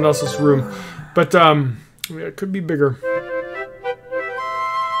might be someone else's room. But, yeah, it could be bigger.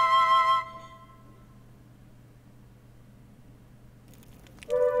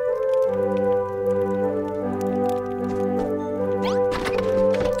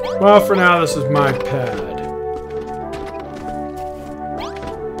 Well, for now, this is my pad.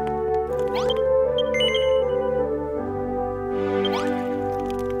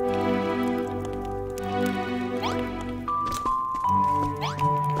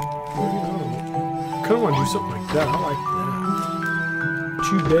 I kind of want to do something like that. I like that.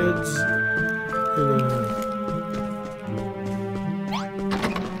 2 beds and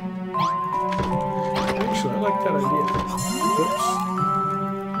actually, I like that idea. Oops.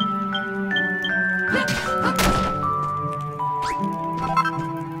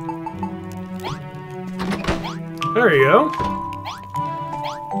 There you go.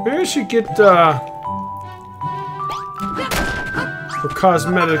 Maybe I should get, for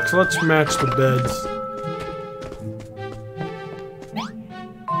cosmetics, let's match the beds.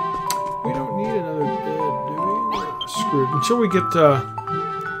 We don't need another bed, do we? No, screwed. Until we get,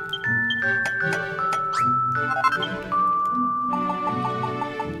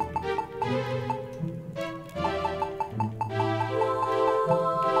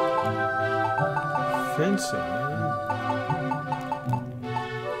 fencing.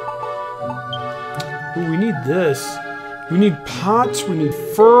 Ooh, we need this. We need pots, we need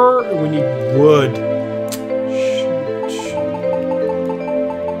fur, and we need wood. Shoot.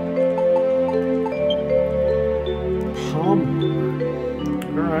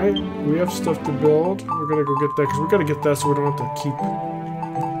 Palmwood. Alright, we have stuff to build. We're gonna go get that, because we gotta get that so we don't have to keep.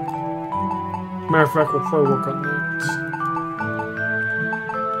 Matter of fact, we'll probably work on that.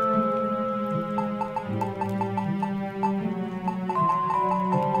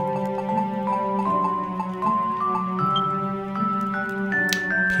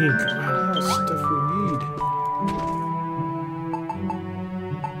 Pink. Wow, that's stuff we need.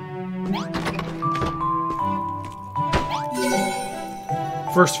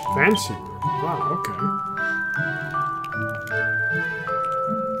 First fancy room. Wow, okay.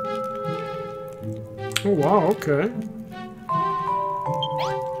 Oh, wow, okay.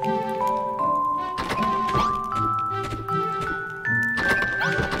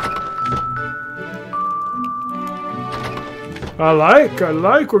 I like.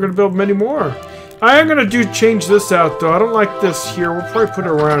 We're gonna build many more. I am gonna change this out though. I don't like this here. We'll probably put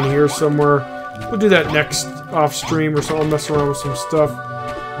it around here somewhere. We'll do that next off stream or so. I'll mess around with some stuff.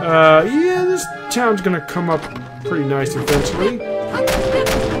 Yeah, this town's gonna come up pretty nice eventually. We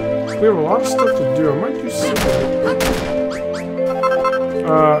have a lot of stuff to do. I might do some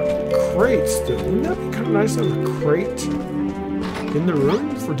crates though. Wouldn't that be kind of nice to have a crate in the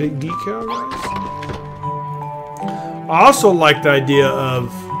room for decal guys? I also like the idea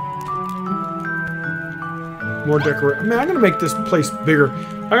of more decoration. I mean, I'm gonna make this place bigger.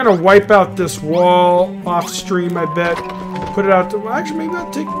 I'm gonna wipe out this wall off stream, I bet. Put it out to, well, actually, maybe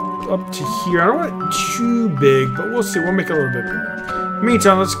I'll take up to here. I don't want it too big, but we'll see. We'll make it a little bit bigger. In the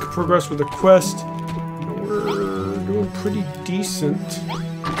meantime, let's progress with the quest. We're doing pretty decent.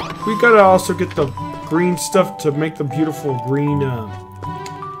 We gotta also get the green stuff to make the beautiful green.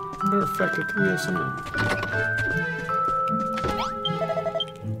 Matter of fact, I think we have something.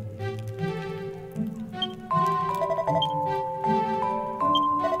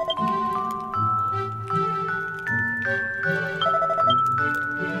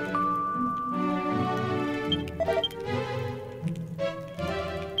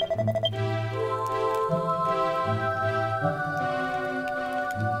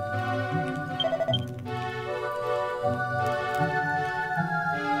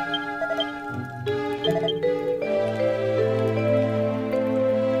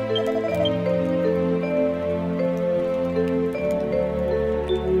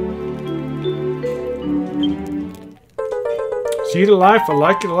 See the life, I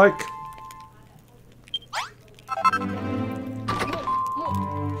like it, I like.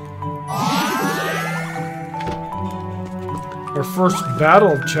 Our first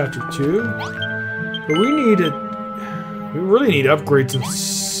battle of Chapter 2. But we really need upgrades of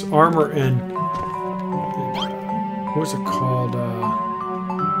armor and what's it called?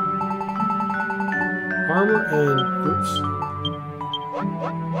 Armor and, oops.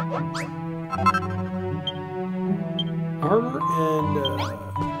 Armor and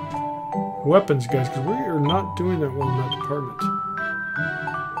weapons, guys, because we are not doing that well in that department.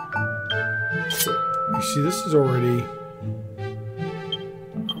 So, you see, this is already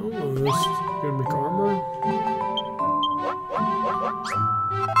almost gonna make armor.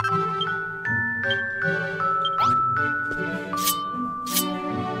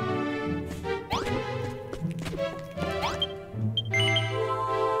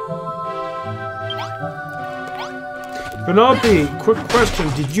 Penelope, quick question.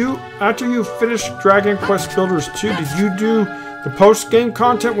 Did you, after you finished Dragon Quest Builders 2, did you do the post-game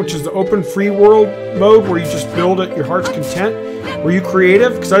content, which is the open free world mode where you just build at your heart's content? Were you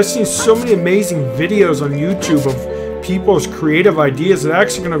creative? Because I've seen so many amazing videos on YouTube of people's creative ideas that are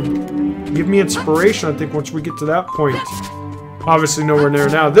actually going to give me inspiration, I think, once we get to that point. Obviously nowhere near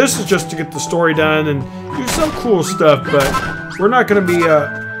now. This is just to get the story done and do some cool stuff, but we're not going to be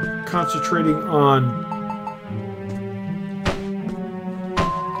concentrating on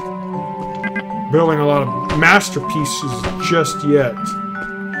building a lot of masterpieces just yet.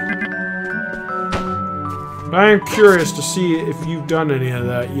 I am curious to see if you've done any of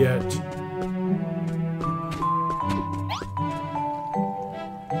that yet.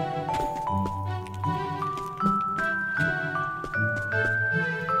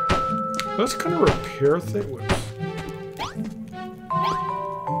 Let's kind of repair things.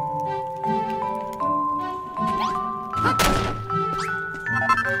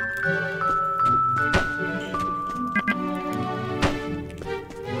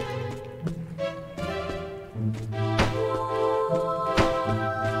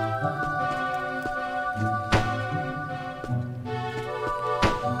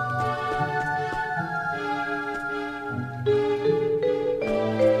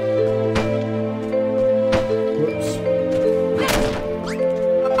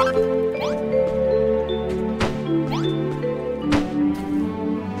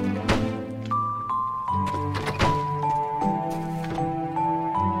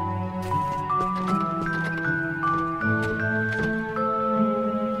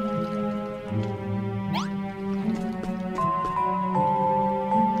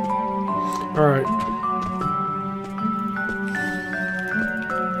 Alright.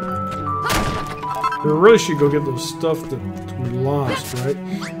 We really should go get those stuff that we lost, right?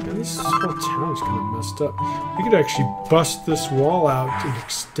 Man, this whole town is kind of messed up. We could actually bust this wall out and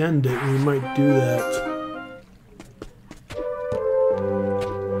extend it, and we might do that.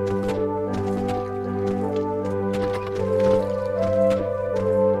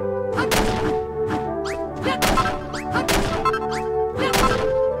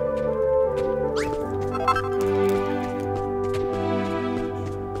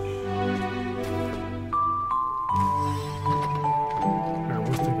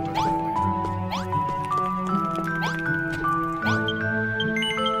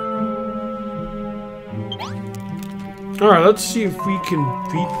 Alright, let's see if we can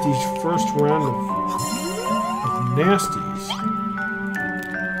beat these first round of nasties.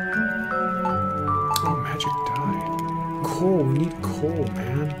 Oh, magic died. Coal, we need coal,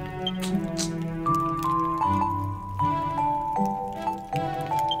 man.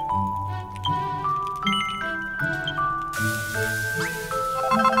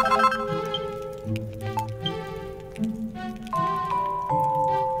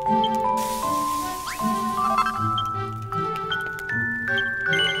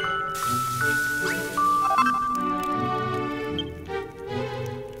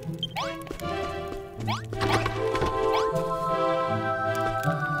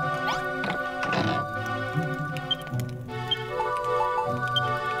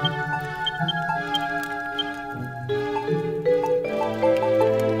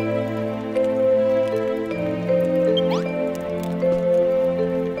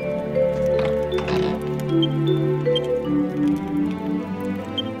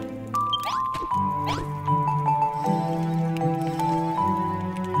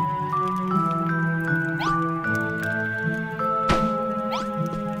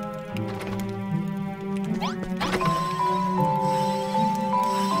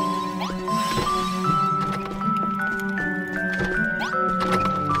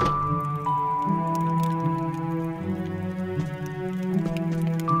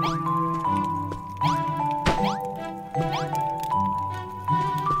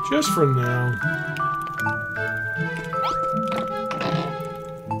 Just for now.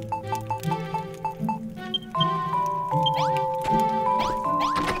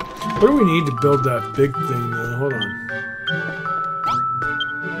 What do we need to build that big thing though? Hold on.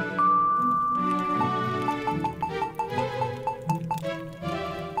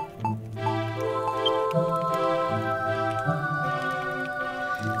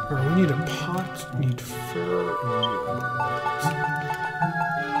 Alright, we need a pot, we need fur, and wood.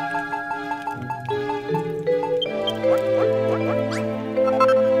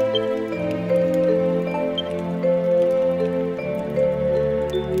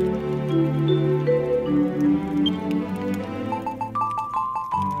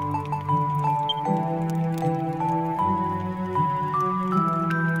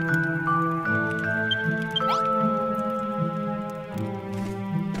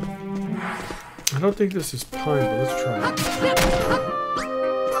 I don't think this is pine, but let's try it.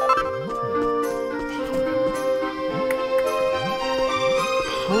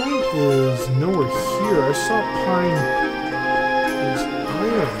 Pine is nowhere here. I saw pine as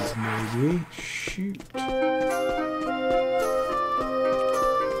islands, maybe. Shoot.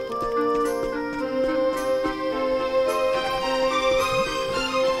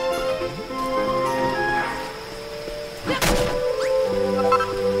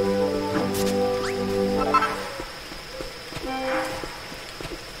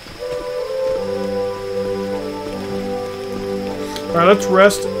 Alright, let's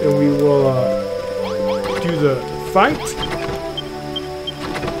rest and we will do the fight.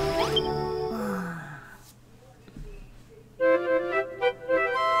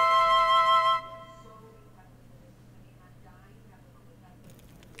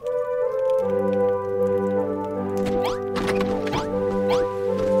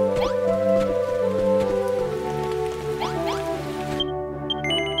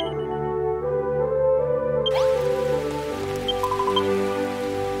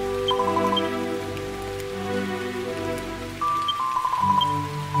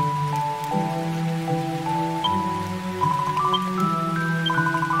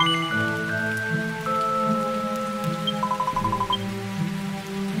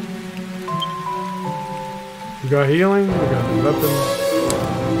 We got healing, we got weapons.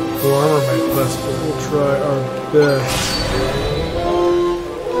 Full armor might less, but we'll try our best.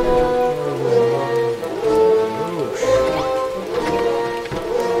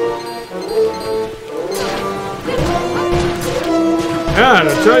 God, I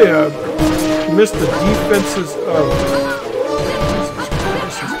tell you, I missed the defenses of... Jesus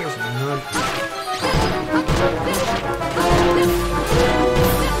Christ, these guys are not...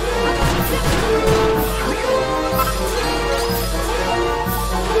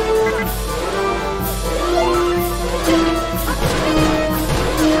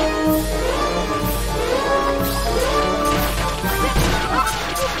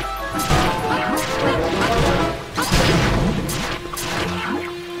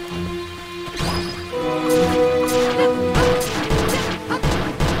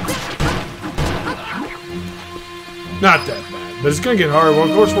 Not that bad, but it's gonna get harder. Well,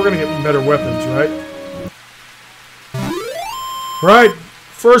 of course, we're gonna get better weapons, right? Right,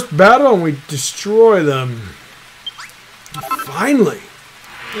 first battle, and we destroy them. Finally,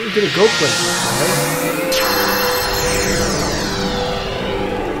 we're gonna go places, right?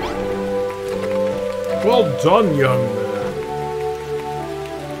 Well done, young man.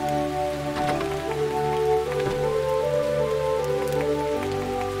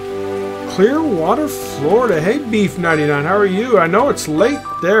 Clearwater, Florida. Hey, Beef 99, how are you? I know it's late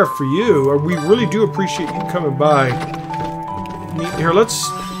there for you. We really do appreciate you coming by. Here, let's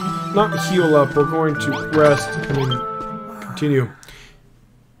not heal up. We're going to rest and then continue.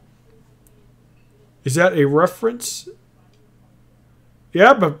 Is that a reference?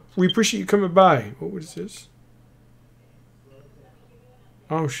 Yeah, but we appreciate you coming by. What is this?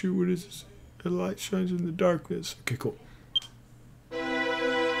 Oh, shoot, what is this? The light shines in the darkness. Okay, cool.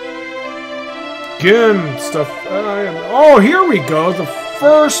 Again, stuff. Oh, here we go. The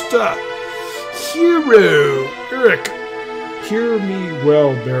first hero. Eric, hear me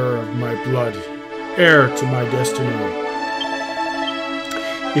well, bearer of my blood, heir to my destiny.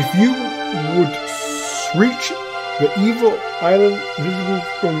 If you would reach the evil island visible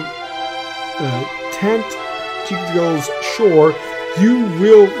from Tantigle's shore, you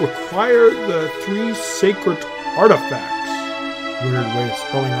will require the 3 sacred artifacts. Weird way of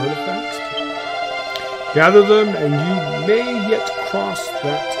spelling artifacts. Gather them, and you may yet cross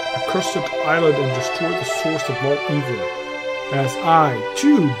that accursed island and destroy the source of all evil, as I,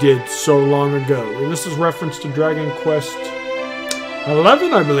 too, did so long ago. And this is reference to Dragon Quest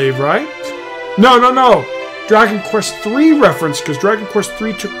 11, I believe, right? No. Dragon Quest 3 reference, because Dragon Quest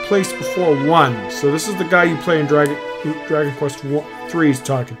 3 took place before 1. So this is the guy you play in Dragon Quest 3 is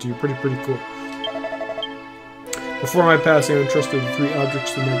talking to you. Pretty cool. Before my passing, I entrusted the 3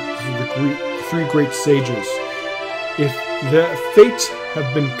 objects to the 3 great sages. If their fates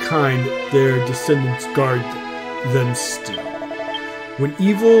have been kind, their descendants guard them still. When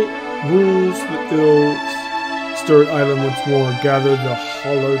evil rules the ill-stirred island once more, gather the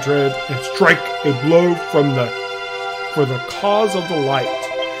hollow tread and strike a blow for the cause of the light.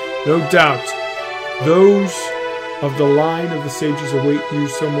 No doubt, those of the line of the sages await you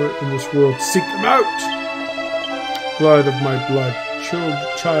somewhere in this world. Seek them out! Blood of my blood,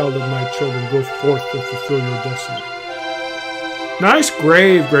 child of my children, go forth and fulfill your destiny. Nice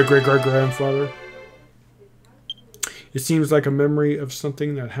grave, great-great-great-grandfather. It seems like a memory of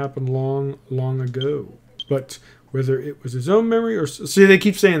something that happened long, long ago. But whether it was his own memory or... See, they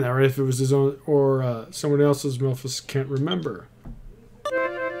keep saying that, right? If it was his own or someone else's, Melfice can't remember.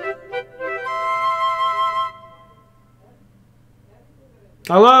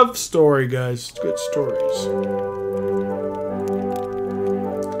 I love story, guys. It's good stories.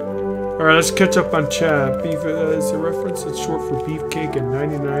 Alright, let's catch up on chat. Beef is a reference. It's short for beefcake and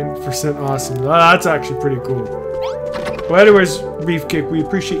 99% awesome. Oh, that's actually pretty cool. Well, anyways, Beefcake, we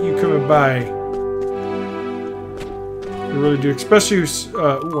appreciate you coming by. We really do. Especially,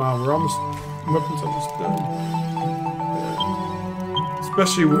 wow, we're almost, weapons almost done.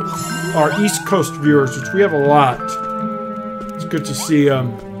 Especially with our East Coast viewers, which we have a lot. It's good to see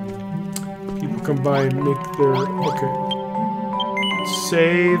people come by and make their, okay.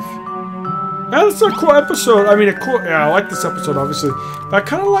 Save. Yeah, this is a cool episode. I mean, yeah, I like this episode, obviously. But I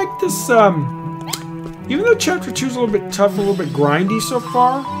kind of like this, even though Chapter 2 is a little bit tough, a little bit grindy so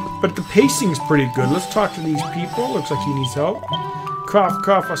far, but the pacing's pretty good. Let's talk to these people. Looks like he needs help. Cough,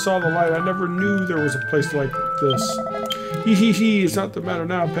 cough, I saw the light. I never knew there was a place like this. Hee hee hee, it's not the matter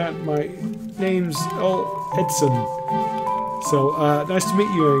now, Pat. My name's L. Edson. So, nice to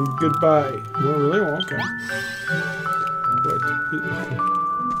meet you and goodbye. Oh, really? Well, okay. What?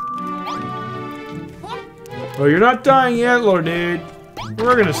 Oh, you're not dying yet, little dude.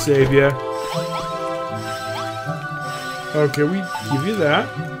 We're gonna save you. Okay, we give you that.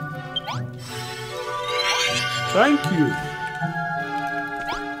 Thank you.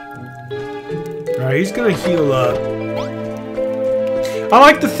 Alright, he's gonna heal up. I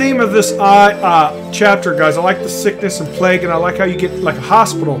like the theme of this chapter, guys. I like the sickness and plague, and I like how you get like a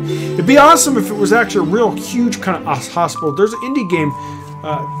hospital. It'd be awesome if it was actually a real huge kind of hospital. There's an indie game,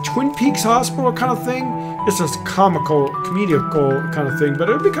 Twin Peaks Hospital kind of thing. It's a comedical kind of thing, but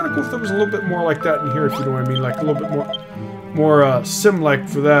it'd be kind of cool if there was a little bit more like that in here, if you know what I mean. Like a little bit more sim-like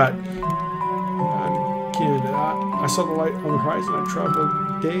for that. Kid, I saw the light on the horizon. I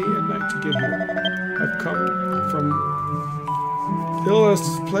traveled day and night to get here. I've come from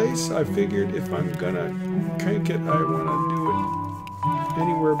Phyllis' place. I figured if I'm gonna crank it, I wanna do it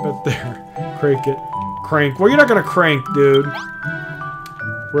anywhere but there. Crank it. Crank. Well, you're not gonna crank, dude.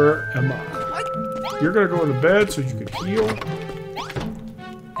 Where am I? You're gonna go into bed so you can heal.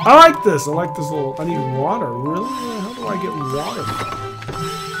 I like this. I like this little. I need water. Really? How do I get water?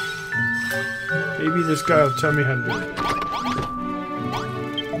 Maybe this guy will tell me how to do it.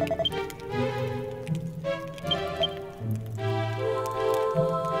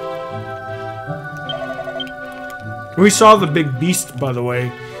 We saw the big beast, by the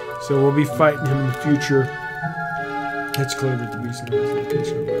way, so we'll be fighting him in the future. It's clear that the beast knows the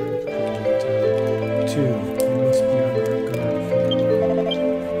location of our 2. It must be on our guard for the moment.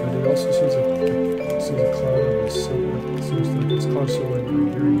 But it also seems a cloud on the silver. It seems like this cloud silver and I'm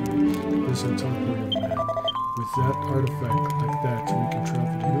hearing this on top of man. With that artifact like that, we can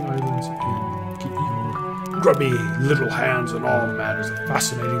travel to new islands and get your grubby little hands on all matters of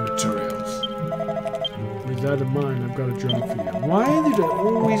fascinating materials. With that in mind, I've got a job for you. Why did it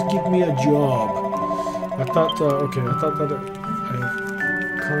always give me a job? I thought, okay, I thought that I have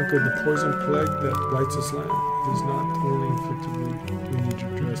conquered the poison plague that blights this land. It is not the only affliction we need to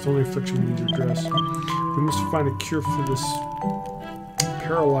address. The only affliction we need to address. We must find a cure for this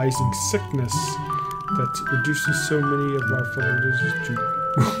paralyzing sickness that reduces so many of our fellow lizards to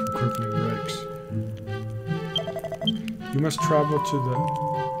quivering wrecks. You must travel to the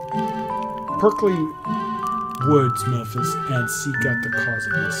Perkley Woods, Melfice, and seek out the cause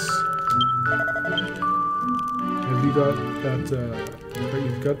of this. Have you got that?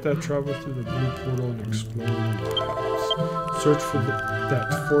 You've got that. Travel through the blue portal and explore the wilds. Search for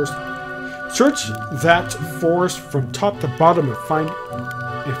that forest. Search that forest from top to bottom and find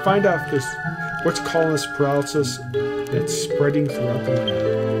out if there's what's calling this paralysis that's spreading throughout the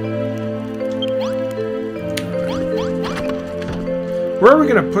land. Where are we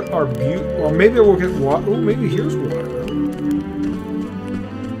going to put our butte? Or maybe we'll get water. Oh, maybe here's water.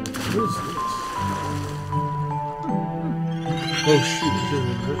 What is this? Oh, shoot.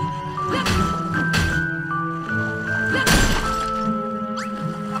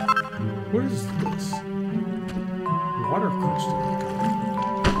 What is this? Water crystal.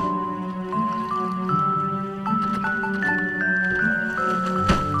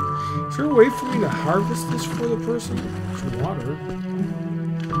 Is there a way for me to harvest this for the person? It's water.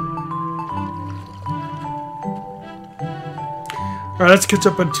 Alright, let's catch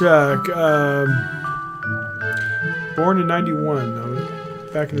up on track. Born in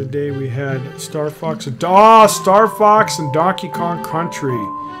 91. Back in the day, we had Star Fox and Donkey Kong Country.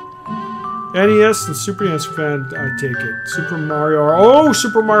 NES and Super NES fan, I take it. Super Mario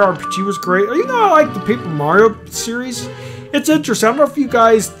RPG was great. You know, I like the Paper Mario series. It's interesting. I don't know if you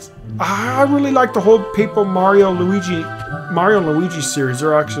guys. I really like the whole Paper Mario and Luigi series.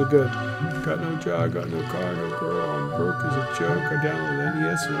 They're actually good. Got no job, got no car, no girl. I'm broke as a joke. I downloaded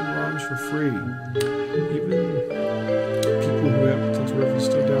NES and ROMs for free. Even people who have tons of reference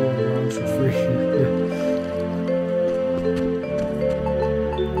still download ROMs for free.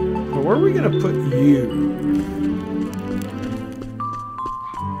 But where are we gonna put you?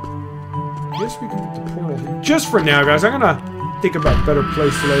 I guess we can put the portal here. Just for now, guys. I'm gonna think about a better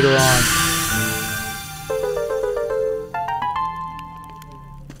place later on.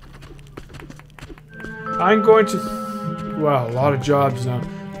 I'm going to... Wow, a lot of jobs now.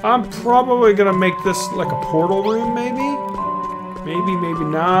 I'm probably going to make this like a portal room, maybe? Maybe, maybe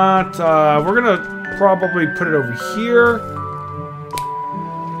not. We're going to probably put it over here.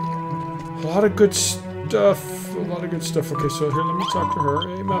 A lot of good stuff. Okay, so here, let me talk to her.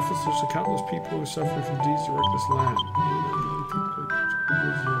 Hey, Melfice, there's countless people who suffer from disease to wreck this land.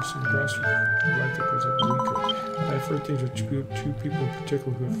 Some grassroots life that goes up weaker. I've heard things with two people in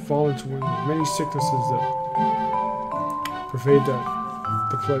particular who have fallen to one of the many sicknesses that pervade the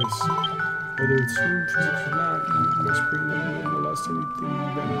place. Whether it's human physics or not, you must bring them nonetheless anything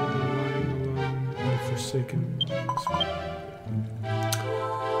better than lying alone in a forsaken wilderness.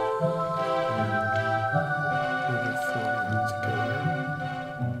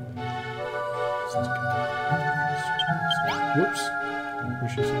 Whoops. We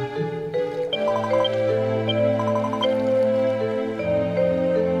should say.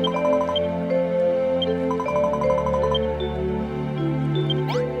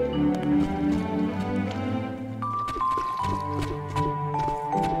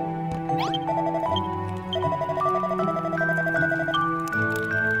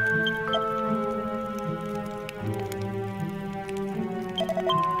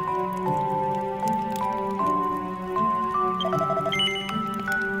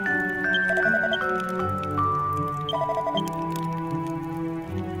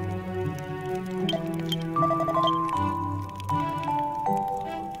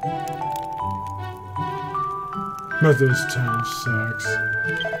 But this town sucks.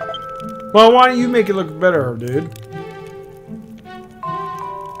 Well, why don't you make it look better, dude?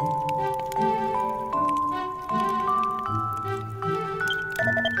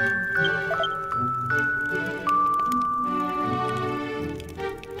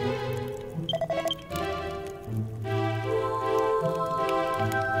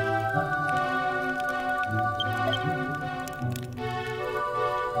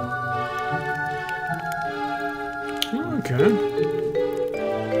 Okay.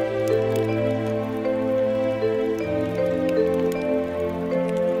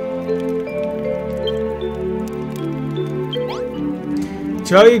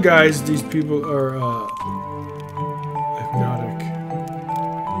 Tell you guys, these people are hypnotic.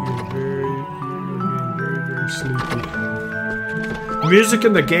 You're getting very sleepy. Music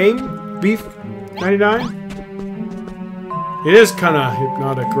in the game, Beef 99. It is kind of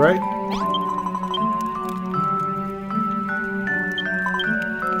hypnotic, right?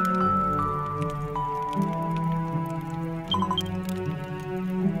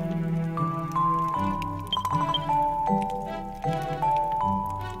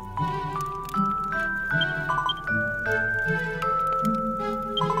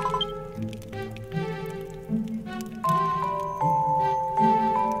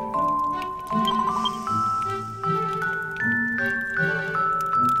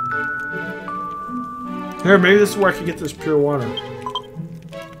 Here, maybe this is where I can get this pure water.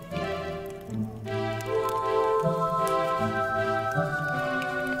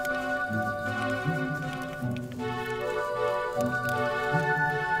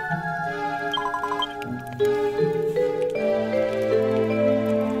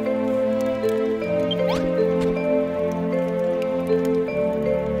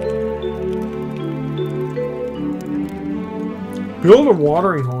 Build a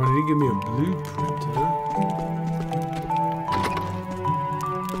watering hole. Did he give me a blueprint? Huh?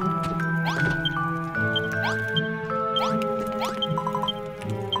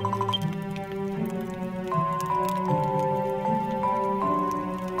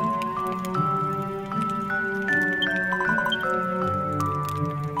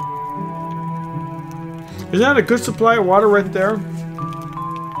 Is that a good supply of water right there?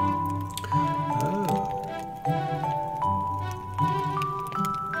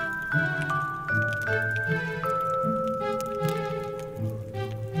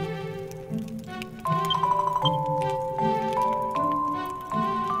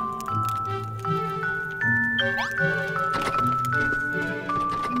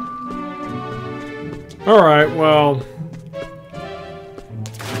 Alright, well,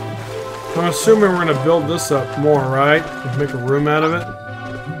 I'm assuming we're going to build this up more, right? Make a room out of it.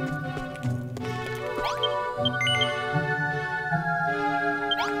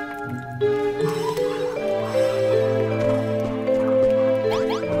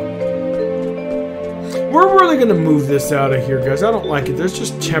 We're really going to move this out of here, guys. I don't like it. There's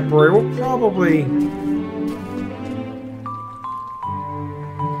just temporary. We'll probably...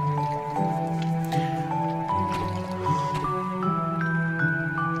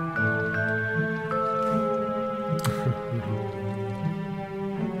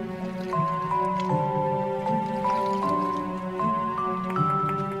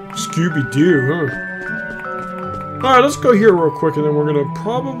 Scooby-Doo, huh? Alright, let's go here real quick, and then we're gonna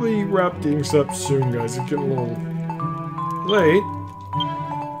probably wrap things up soon, guys. It's getting a little late.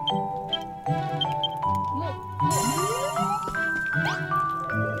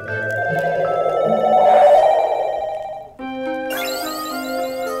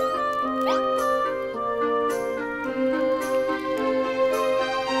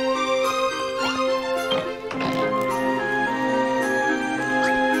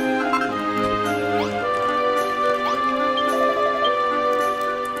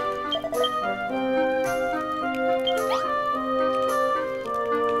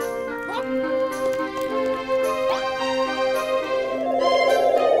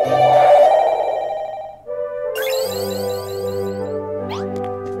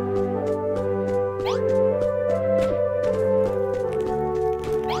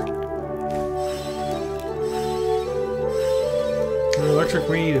 Electric,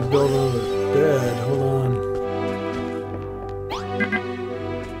 we need to build another bed. Hold on.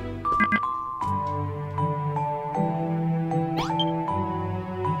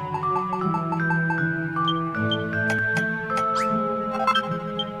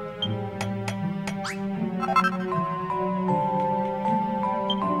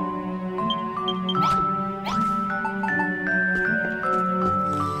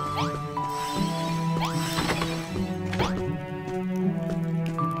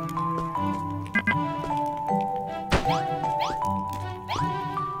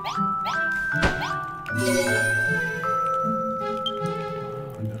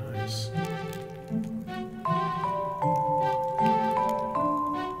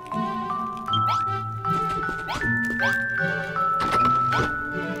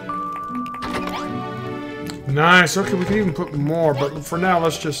 Nice. Okay, we can even put more, but for now,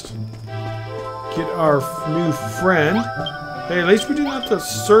 let's just get our new friend. Hey, at least we didn't have to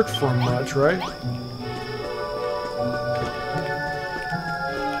search for him much, right?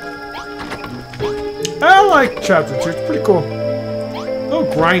 I like Chapter 2. It's pretty cool. A little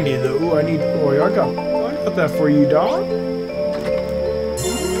grindy, though. Ooh, I need... Oh, I got that for you, dog.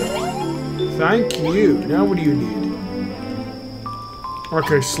 Thank you. Now what do you need?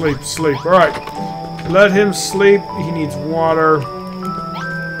 Okay, sleep, sleep. Alright. Let him sleep. He needs water.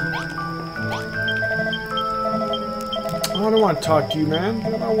 Oh, I don't want to talk to you, man. Get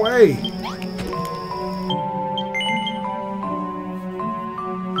out of my way.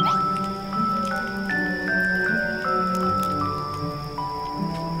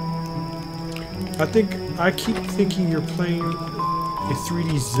 I keep thinking you're playing a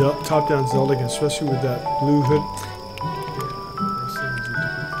 3D top-down Zelda game, especially with that blue hood.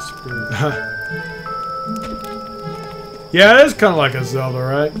 Yeah, it is kind of like a Zelda,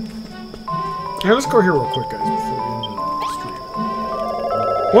 right? Hey, let's go here real quick, guys, before we end the stream.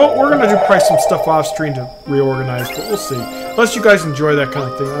 Well, we're going to do probably some stuff off-stream to reorganize, but we'll see. Unless you guys enjoy that kind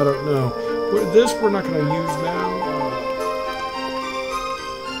of thing, I don't know. This we're not going to use now.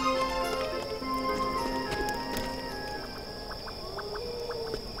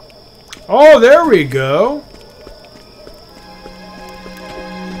 Oh, there we go.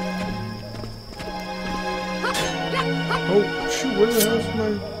 Oh, shoot, where the hell's my...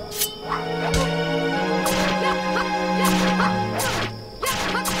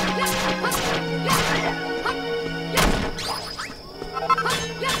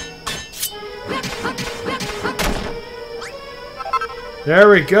 There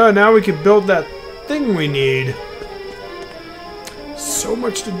we go. Now we can build that thing we need. So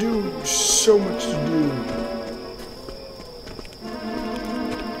much to do. So much to do.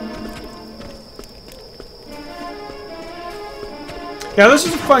 Yeah, this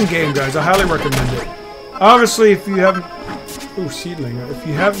is a fun game, guys. I highly recommend it. Obviously, if you haven't... Ooh, seedling. If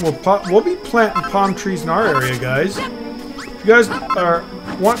you haven't... We'll be planting palm trees in our area, guys. If you guys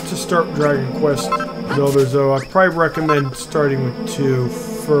want to start Dragon Quest builders, though, I'd probably recommend starting with 2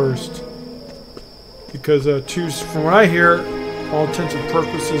 first. Because 2's, from what I hear, all intents and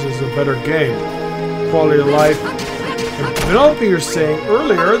purposes, is a better game. Quality of life. And Penelope was saying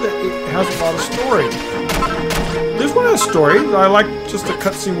earlier that it has a lot of story. This one has story. I like just the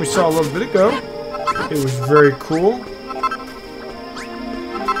cutscene we saw a little bit ago. It was very cool.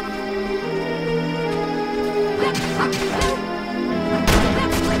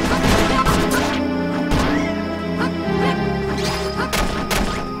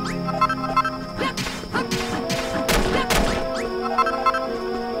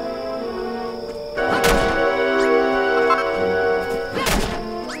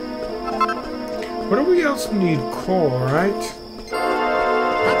 What do we else need? Coal, right?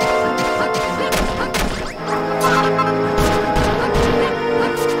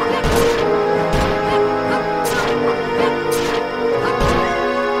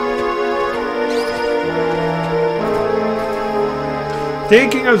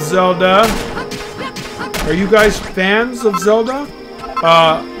 Thinking of Zelda, are you guys fans of Zelda?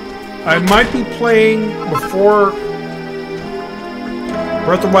 I might be playing before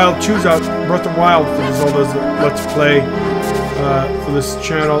Breath of the Wild 2's out. Breath of the Wild for the Zelda's Let's Play for this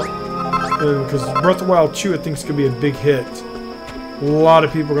channel, because Breath of the Wild 2 I think is gonna be a big hit. A lot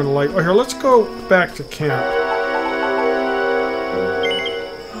of people are gonna like. Oh, here, let's go back to camp.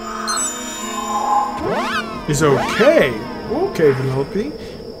 Is okay. Okay, Penelope.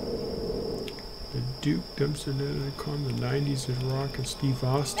 The Duke, Dempster, the 90s, is Rock, and Steve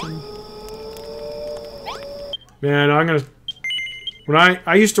Austin. Man, I'm gonna. When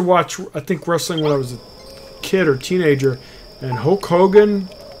I used to watch, I think, wrestling when I was a kid or teenager, and Hulk Hogan,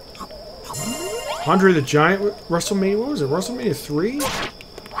 Andre the Giant, WrestleMania, what was it, WrestleMania 3?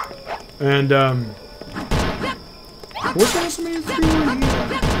 And, what was WrestleMania 3 where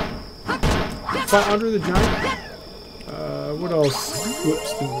he fought Andre the Giant? What else?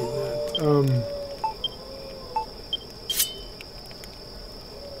 Whoops, didn't mean that.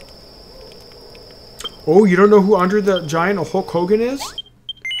 Oh, you don't know who Andre the Giant or Hulk Hogan is?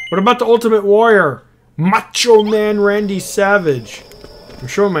 What about the Ultimate Warrior? Macho Man Randy Savage. I'm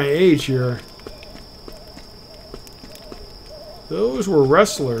showing my age here. Those were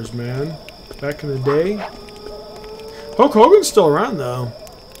wrestlers, man. Back in the day. Hulk Hogan's still around, though.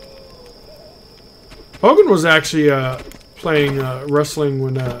 Hogan was actually playing wrestling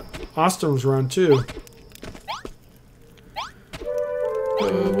when Austin was around, too.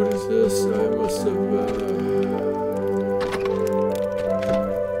 What is this? I must have... Right.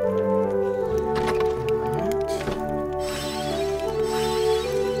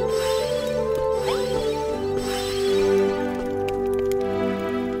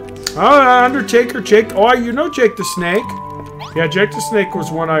 Oh, Undertaker, Jake. Oh, you know Jake the Snake. Yeah, Jake the Snake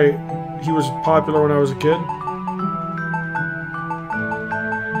was one he was popular when I was a kid.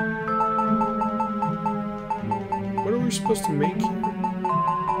 What are we supposed to make here?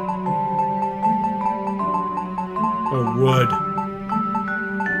 Oh, wood.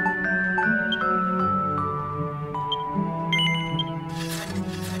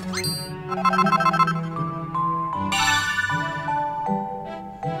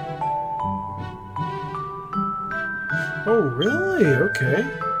 Oh, really? Okay.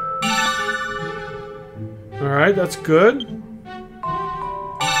 Alright, that's good.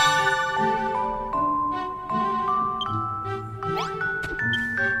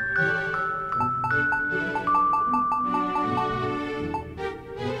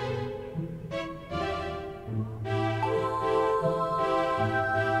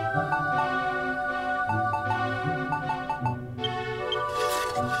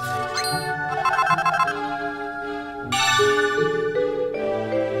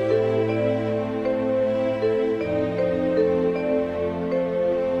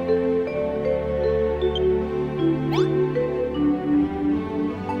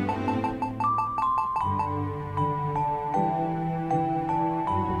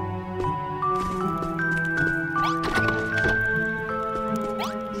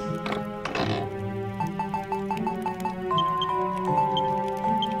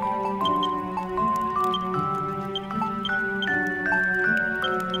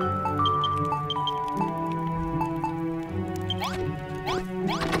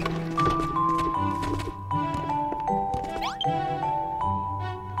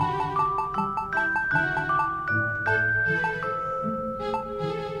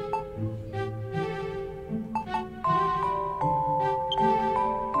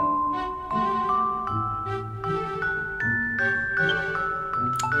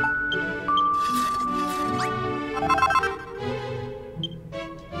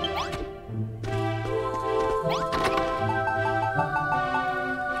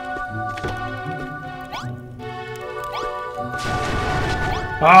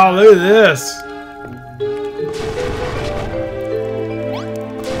 Oh, look at this.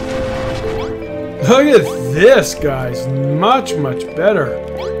 Look at this, guys. Much, much better.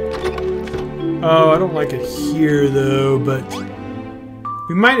 Oh, I don't like it here, though, but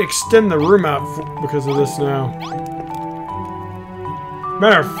we might extend the room out because of this now.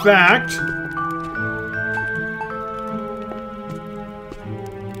 Matter of fact,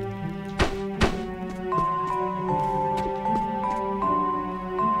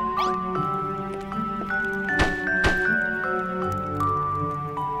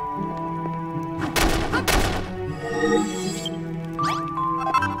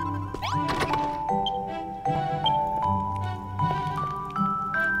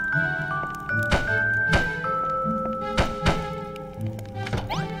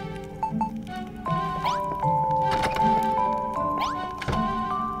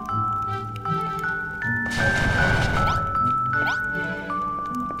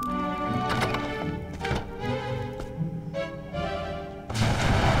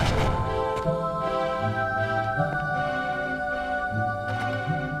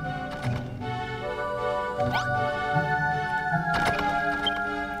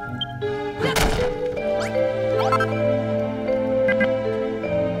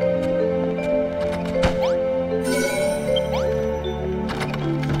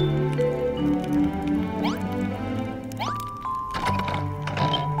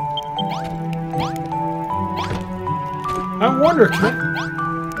 I wonder, can I...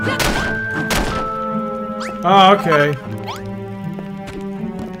 Oh, okay.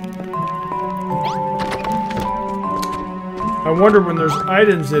 I wonder when there's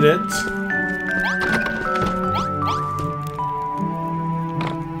items in it.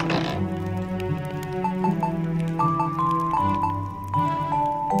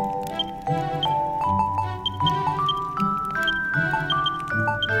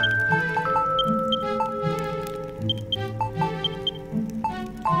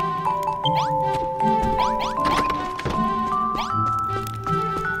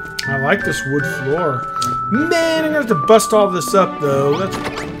 I like this wood floor. Man, I'm gonna have to bust all this up though. That's...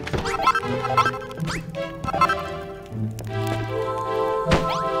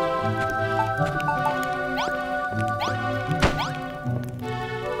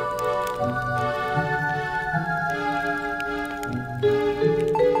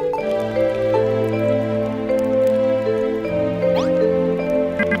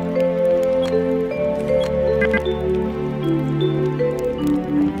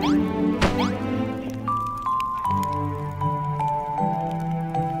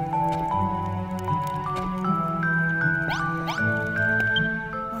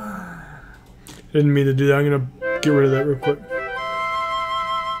 Didn't mean to do that. I'm gonna get rid of that real quick.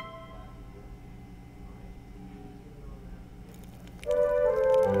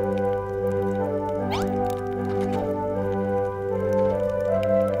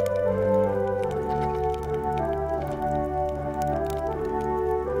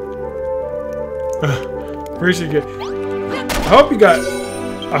 Appreciate it.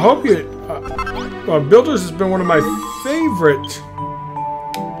 I hope you Builders has been one of my favorite.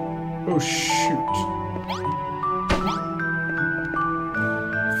 Oh shoot.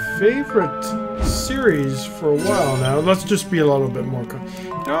 Favorite series for a while now. Let's just be a little bit more.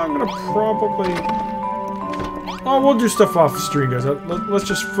 Now I'm gonna probably. Oh, we'll do stuff off the stream, guys. Let's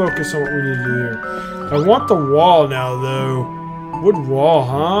just focus on what we need to do here. I want the wall now, though. Wood wall,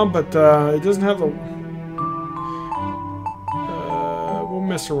 huh? But it doesn't have the. We'll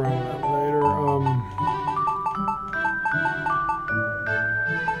mess around with that later.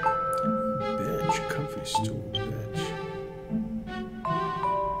 Bench, comfy stool, bench.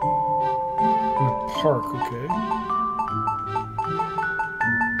 In the park, okay.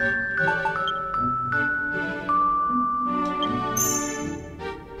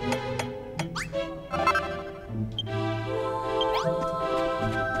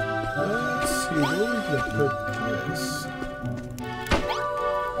 Let's see, where we can put this.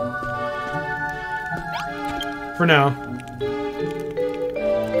 For now.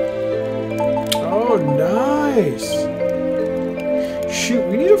 Oh, nice. Shoot,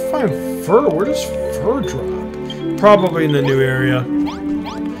 we need to find fur. Where does fur drop? Probably in the new area.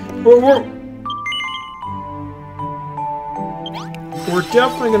 We're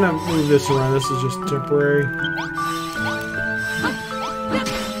definitely gonna move this around. This is just temporary.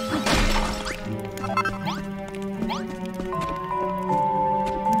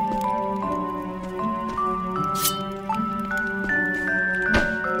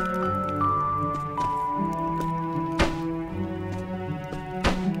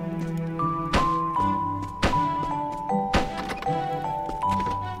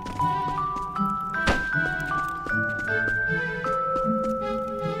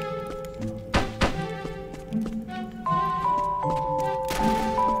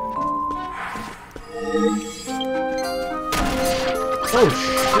 Oh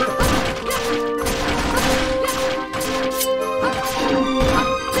shit!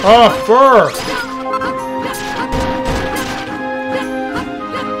 Oh, fur!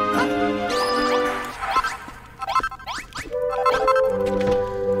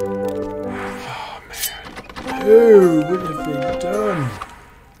 Oh man! Dude, what have they done?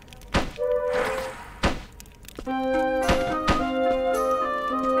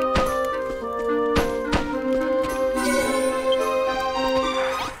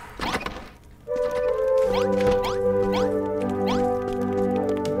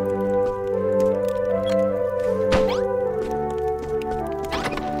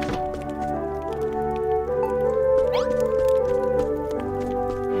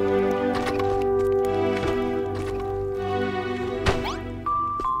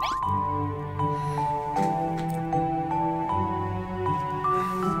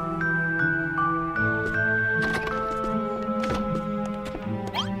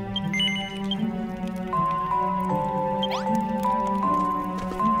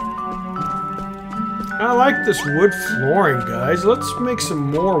 I like this wood flooring, guys. Let's make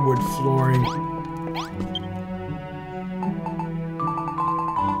some more wood flooring.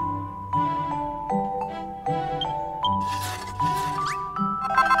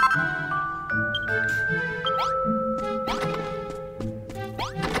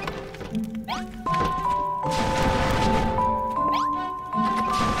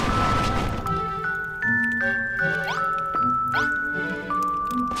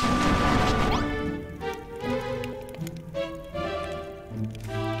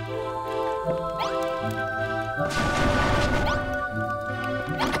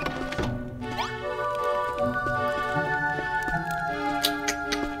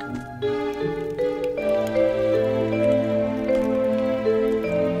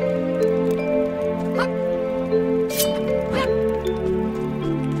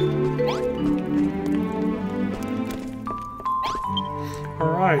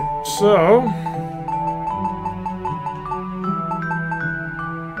 Alright, so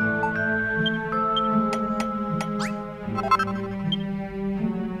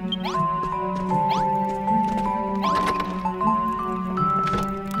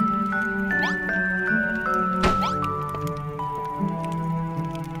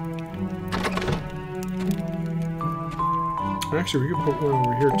actually we could put one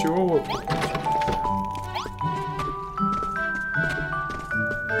over here too. Oh,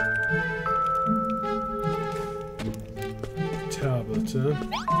 huh?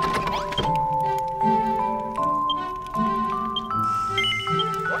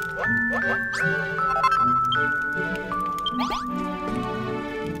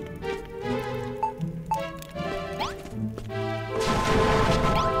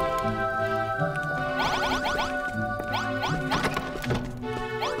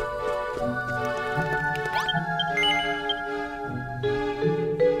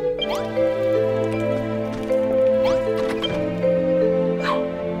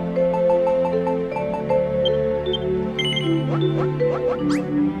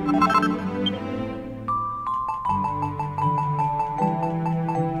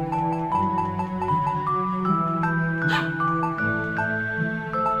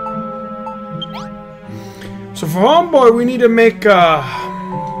 So for Homeboy, we need to make, a... Oh,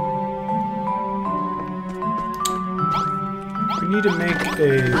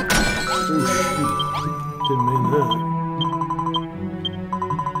 shoot. Didn't mean that.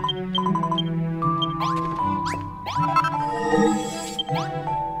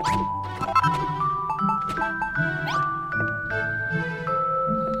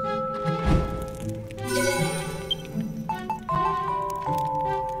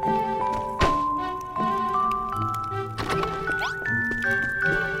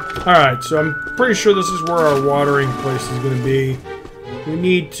 Alright, so I'm pretty sure this is where our watering place is going to be. We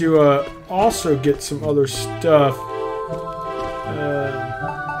need to also get some other stuff.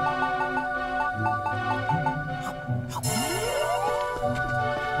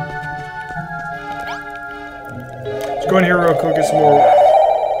 Let's go in here real quick, get some more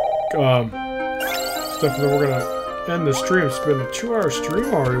stuff, and then we're going to end the stream. It's been a 2-hour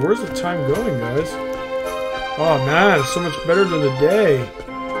stream already. Where's the time going, guys? Oh man, it's so much better than the day.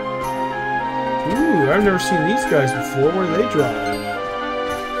 Ooh, I've never seen these guys before. Where do they drop?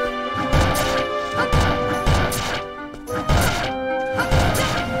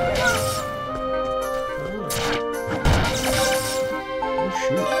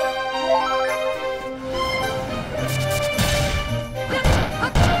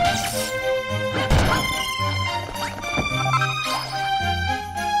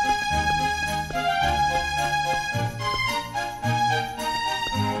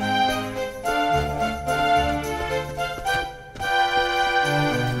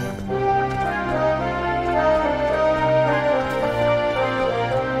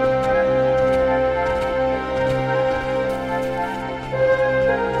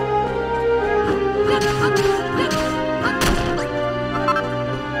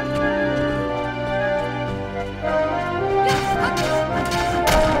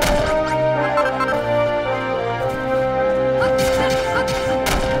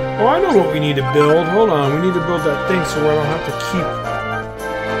 Oh, I know what we need to build. Hold on, we need to build that thing so I don't have to keep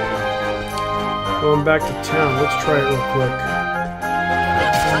going back to town. Let's try it real quick.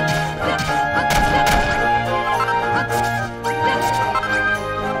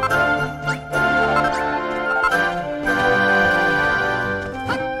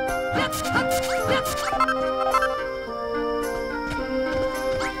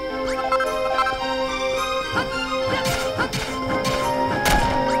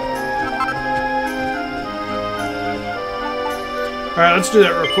 Alright, let's do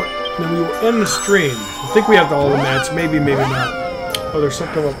that real quick. Then we will end the stream. I think we have all the mats. Maybe, maybe not. Oh, there's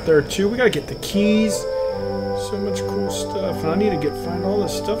something up there too. We gotta get the keys. So much cool stuff. And I need to find all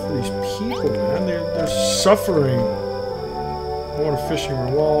this stuff for these people, man. They're suffering. I want a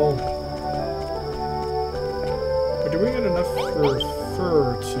fishing wall. But do we get enough for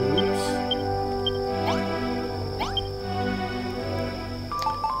fur tubes?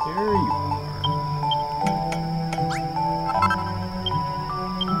 There you are.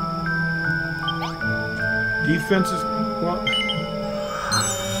 Defense is... Well,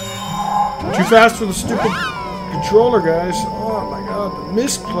 too fast for the stupid controller, guys. Oh my god, the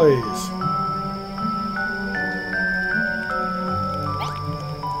misplays.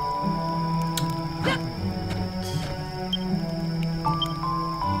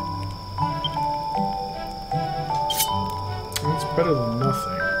 That's better than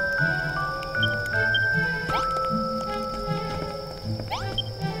nothing.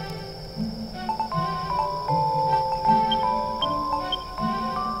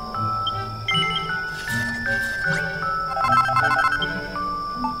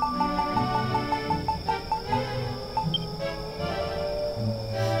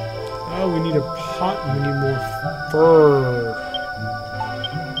 Oh, we need a pot and we need more fur.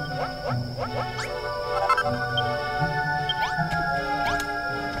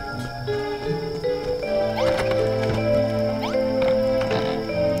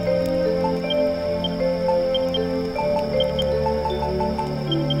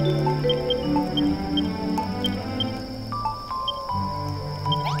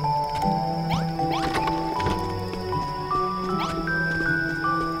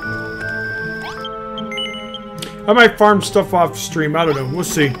 I might farm stuff off stream. I don't know. We'll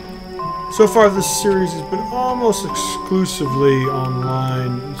see. So far, this series has been almost exclusively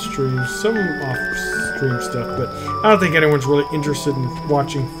online streams. Some off-stream stuff, but I don't think anyone's really interested in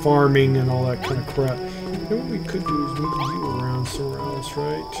watching farming and all that kind of crap. You know what we could do is move you around somewhere else,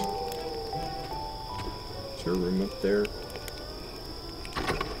 right? Is there a room up there?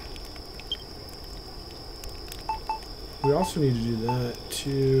 We also need to do that,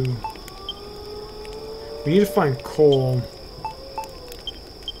 too. We need to find coal.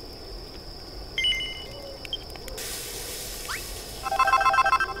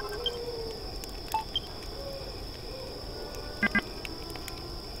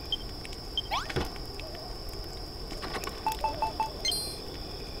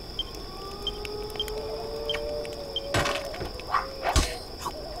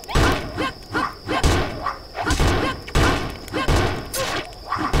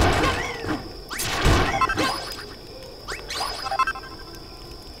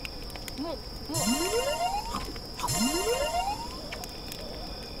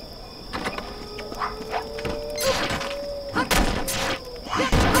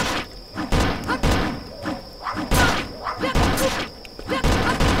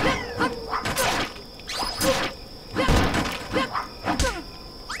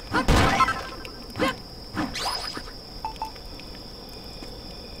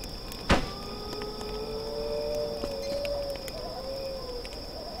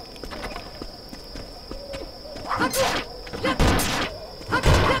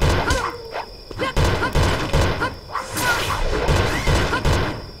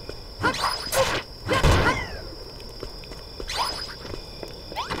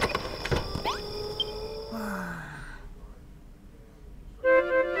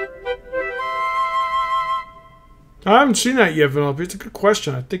 I haven't seen that yet, Vanellope. It's a good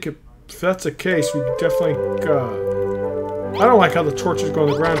question. I think if that's the case, we definitely... I don't like how the torches go on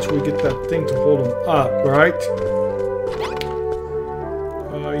the ground until we get that thing to hold them up, right?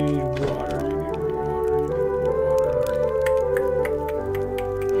 You need water. You need water.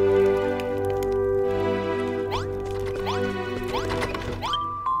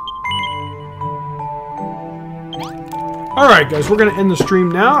 Alright, guys. We're going to end the stream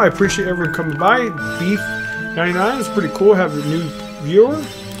now. I appreciate everyone coming by. Beef 99 is pretty cool. Have a new viewer.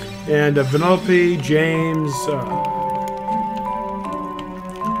 And Vanellope, James,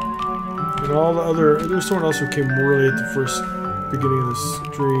 and all the other... There's someone else who came really at the first beginning of the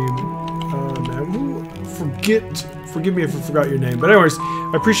stream. Man, forgive me if I forgot your name. But anyways,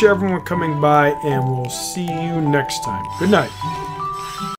 I appreciate everyone coming by, and we'll see you next time. Good night.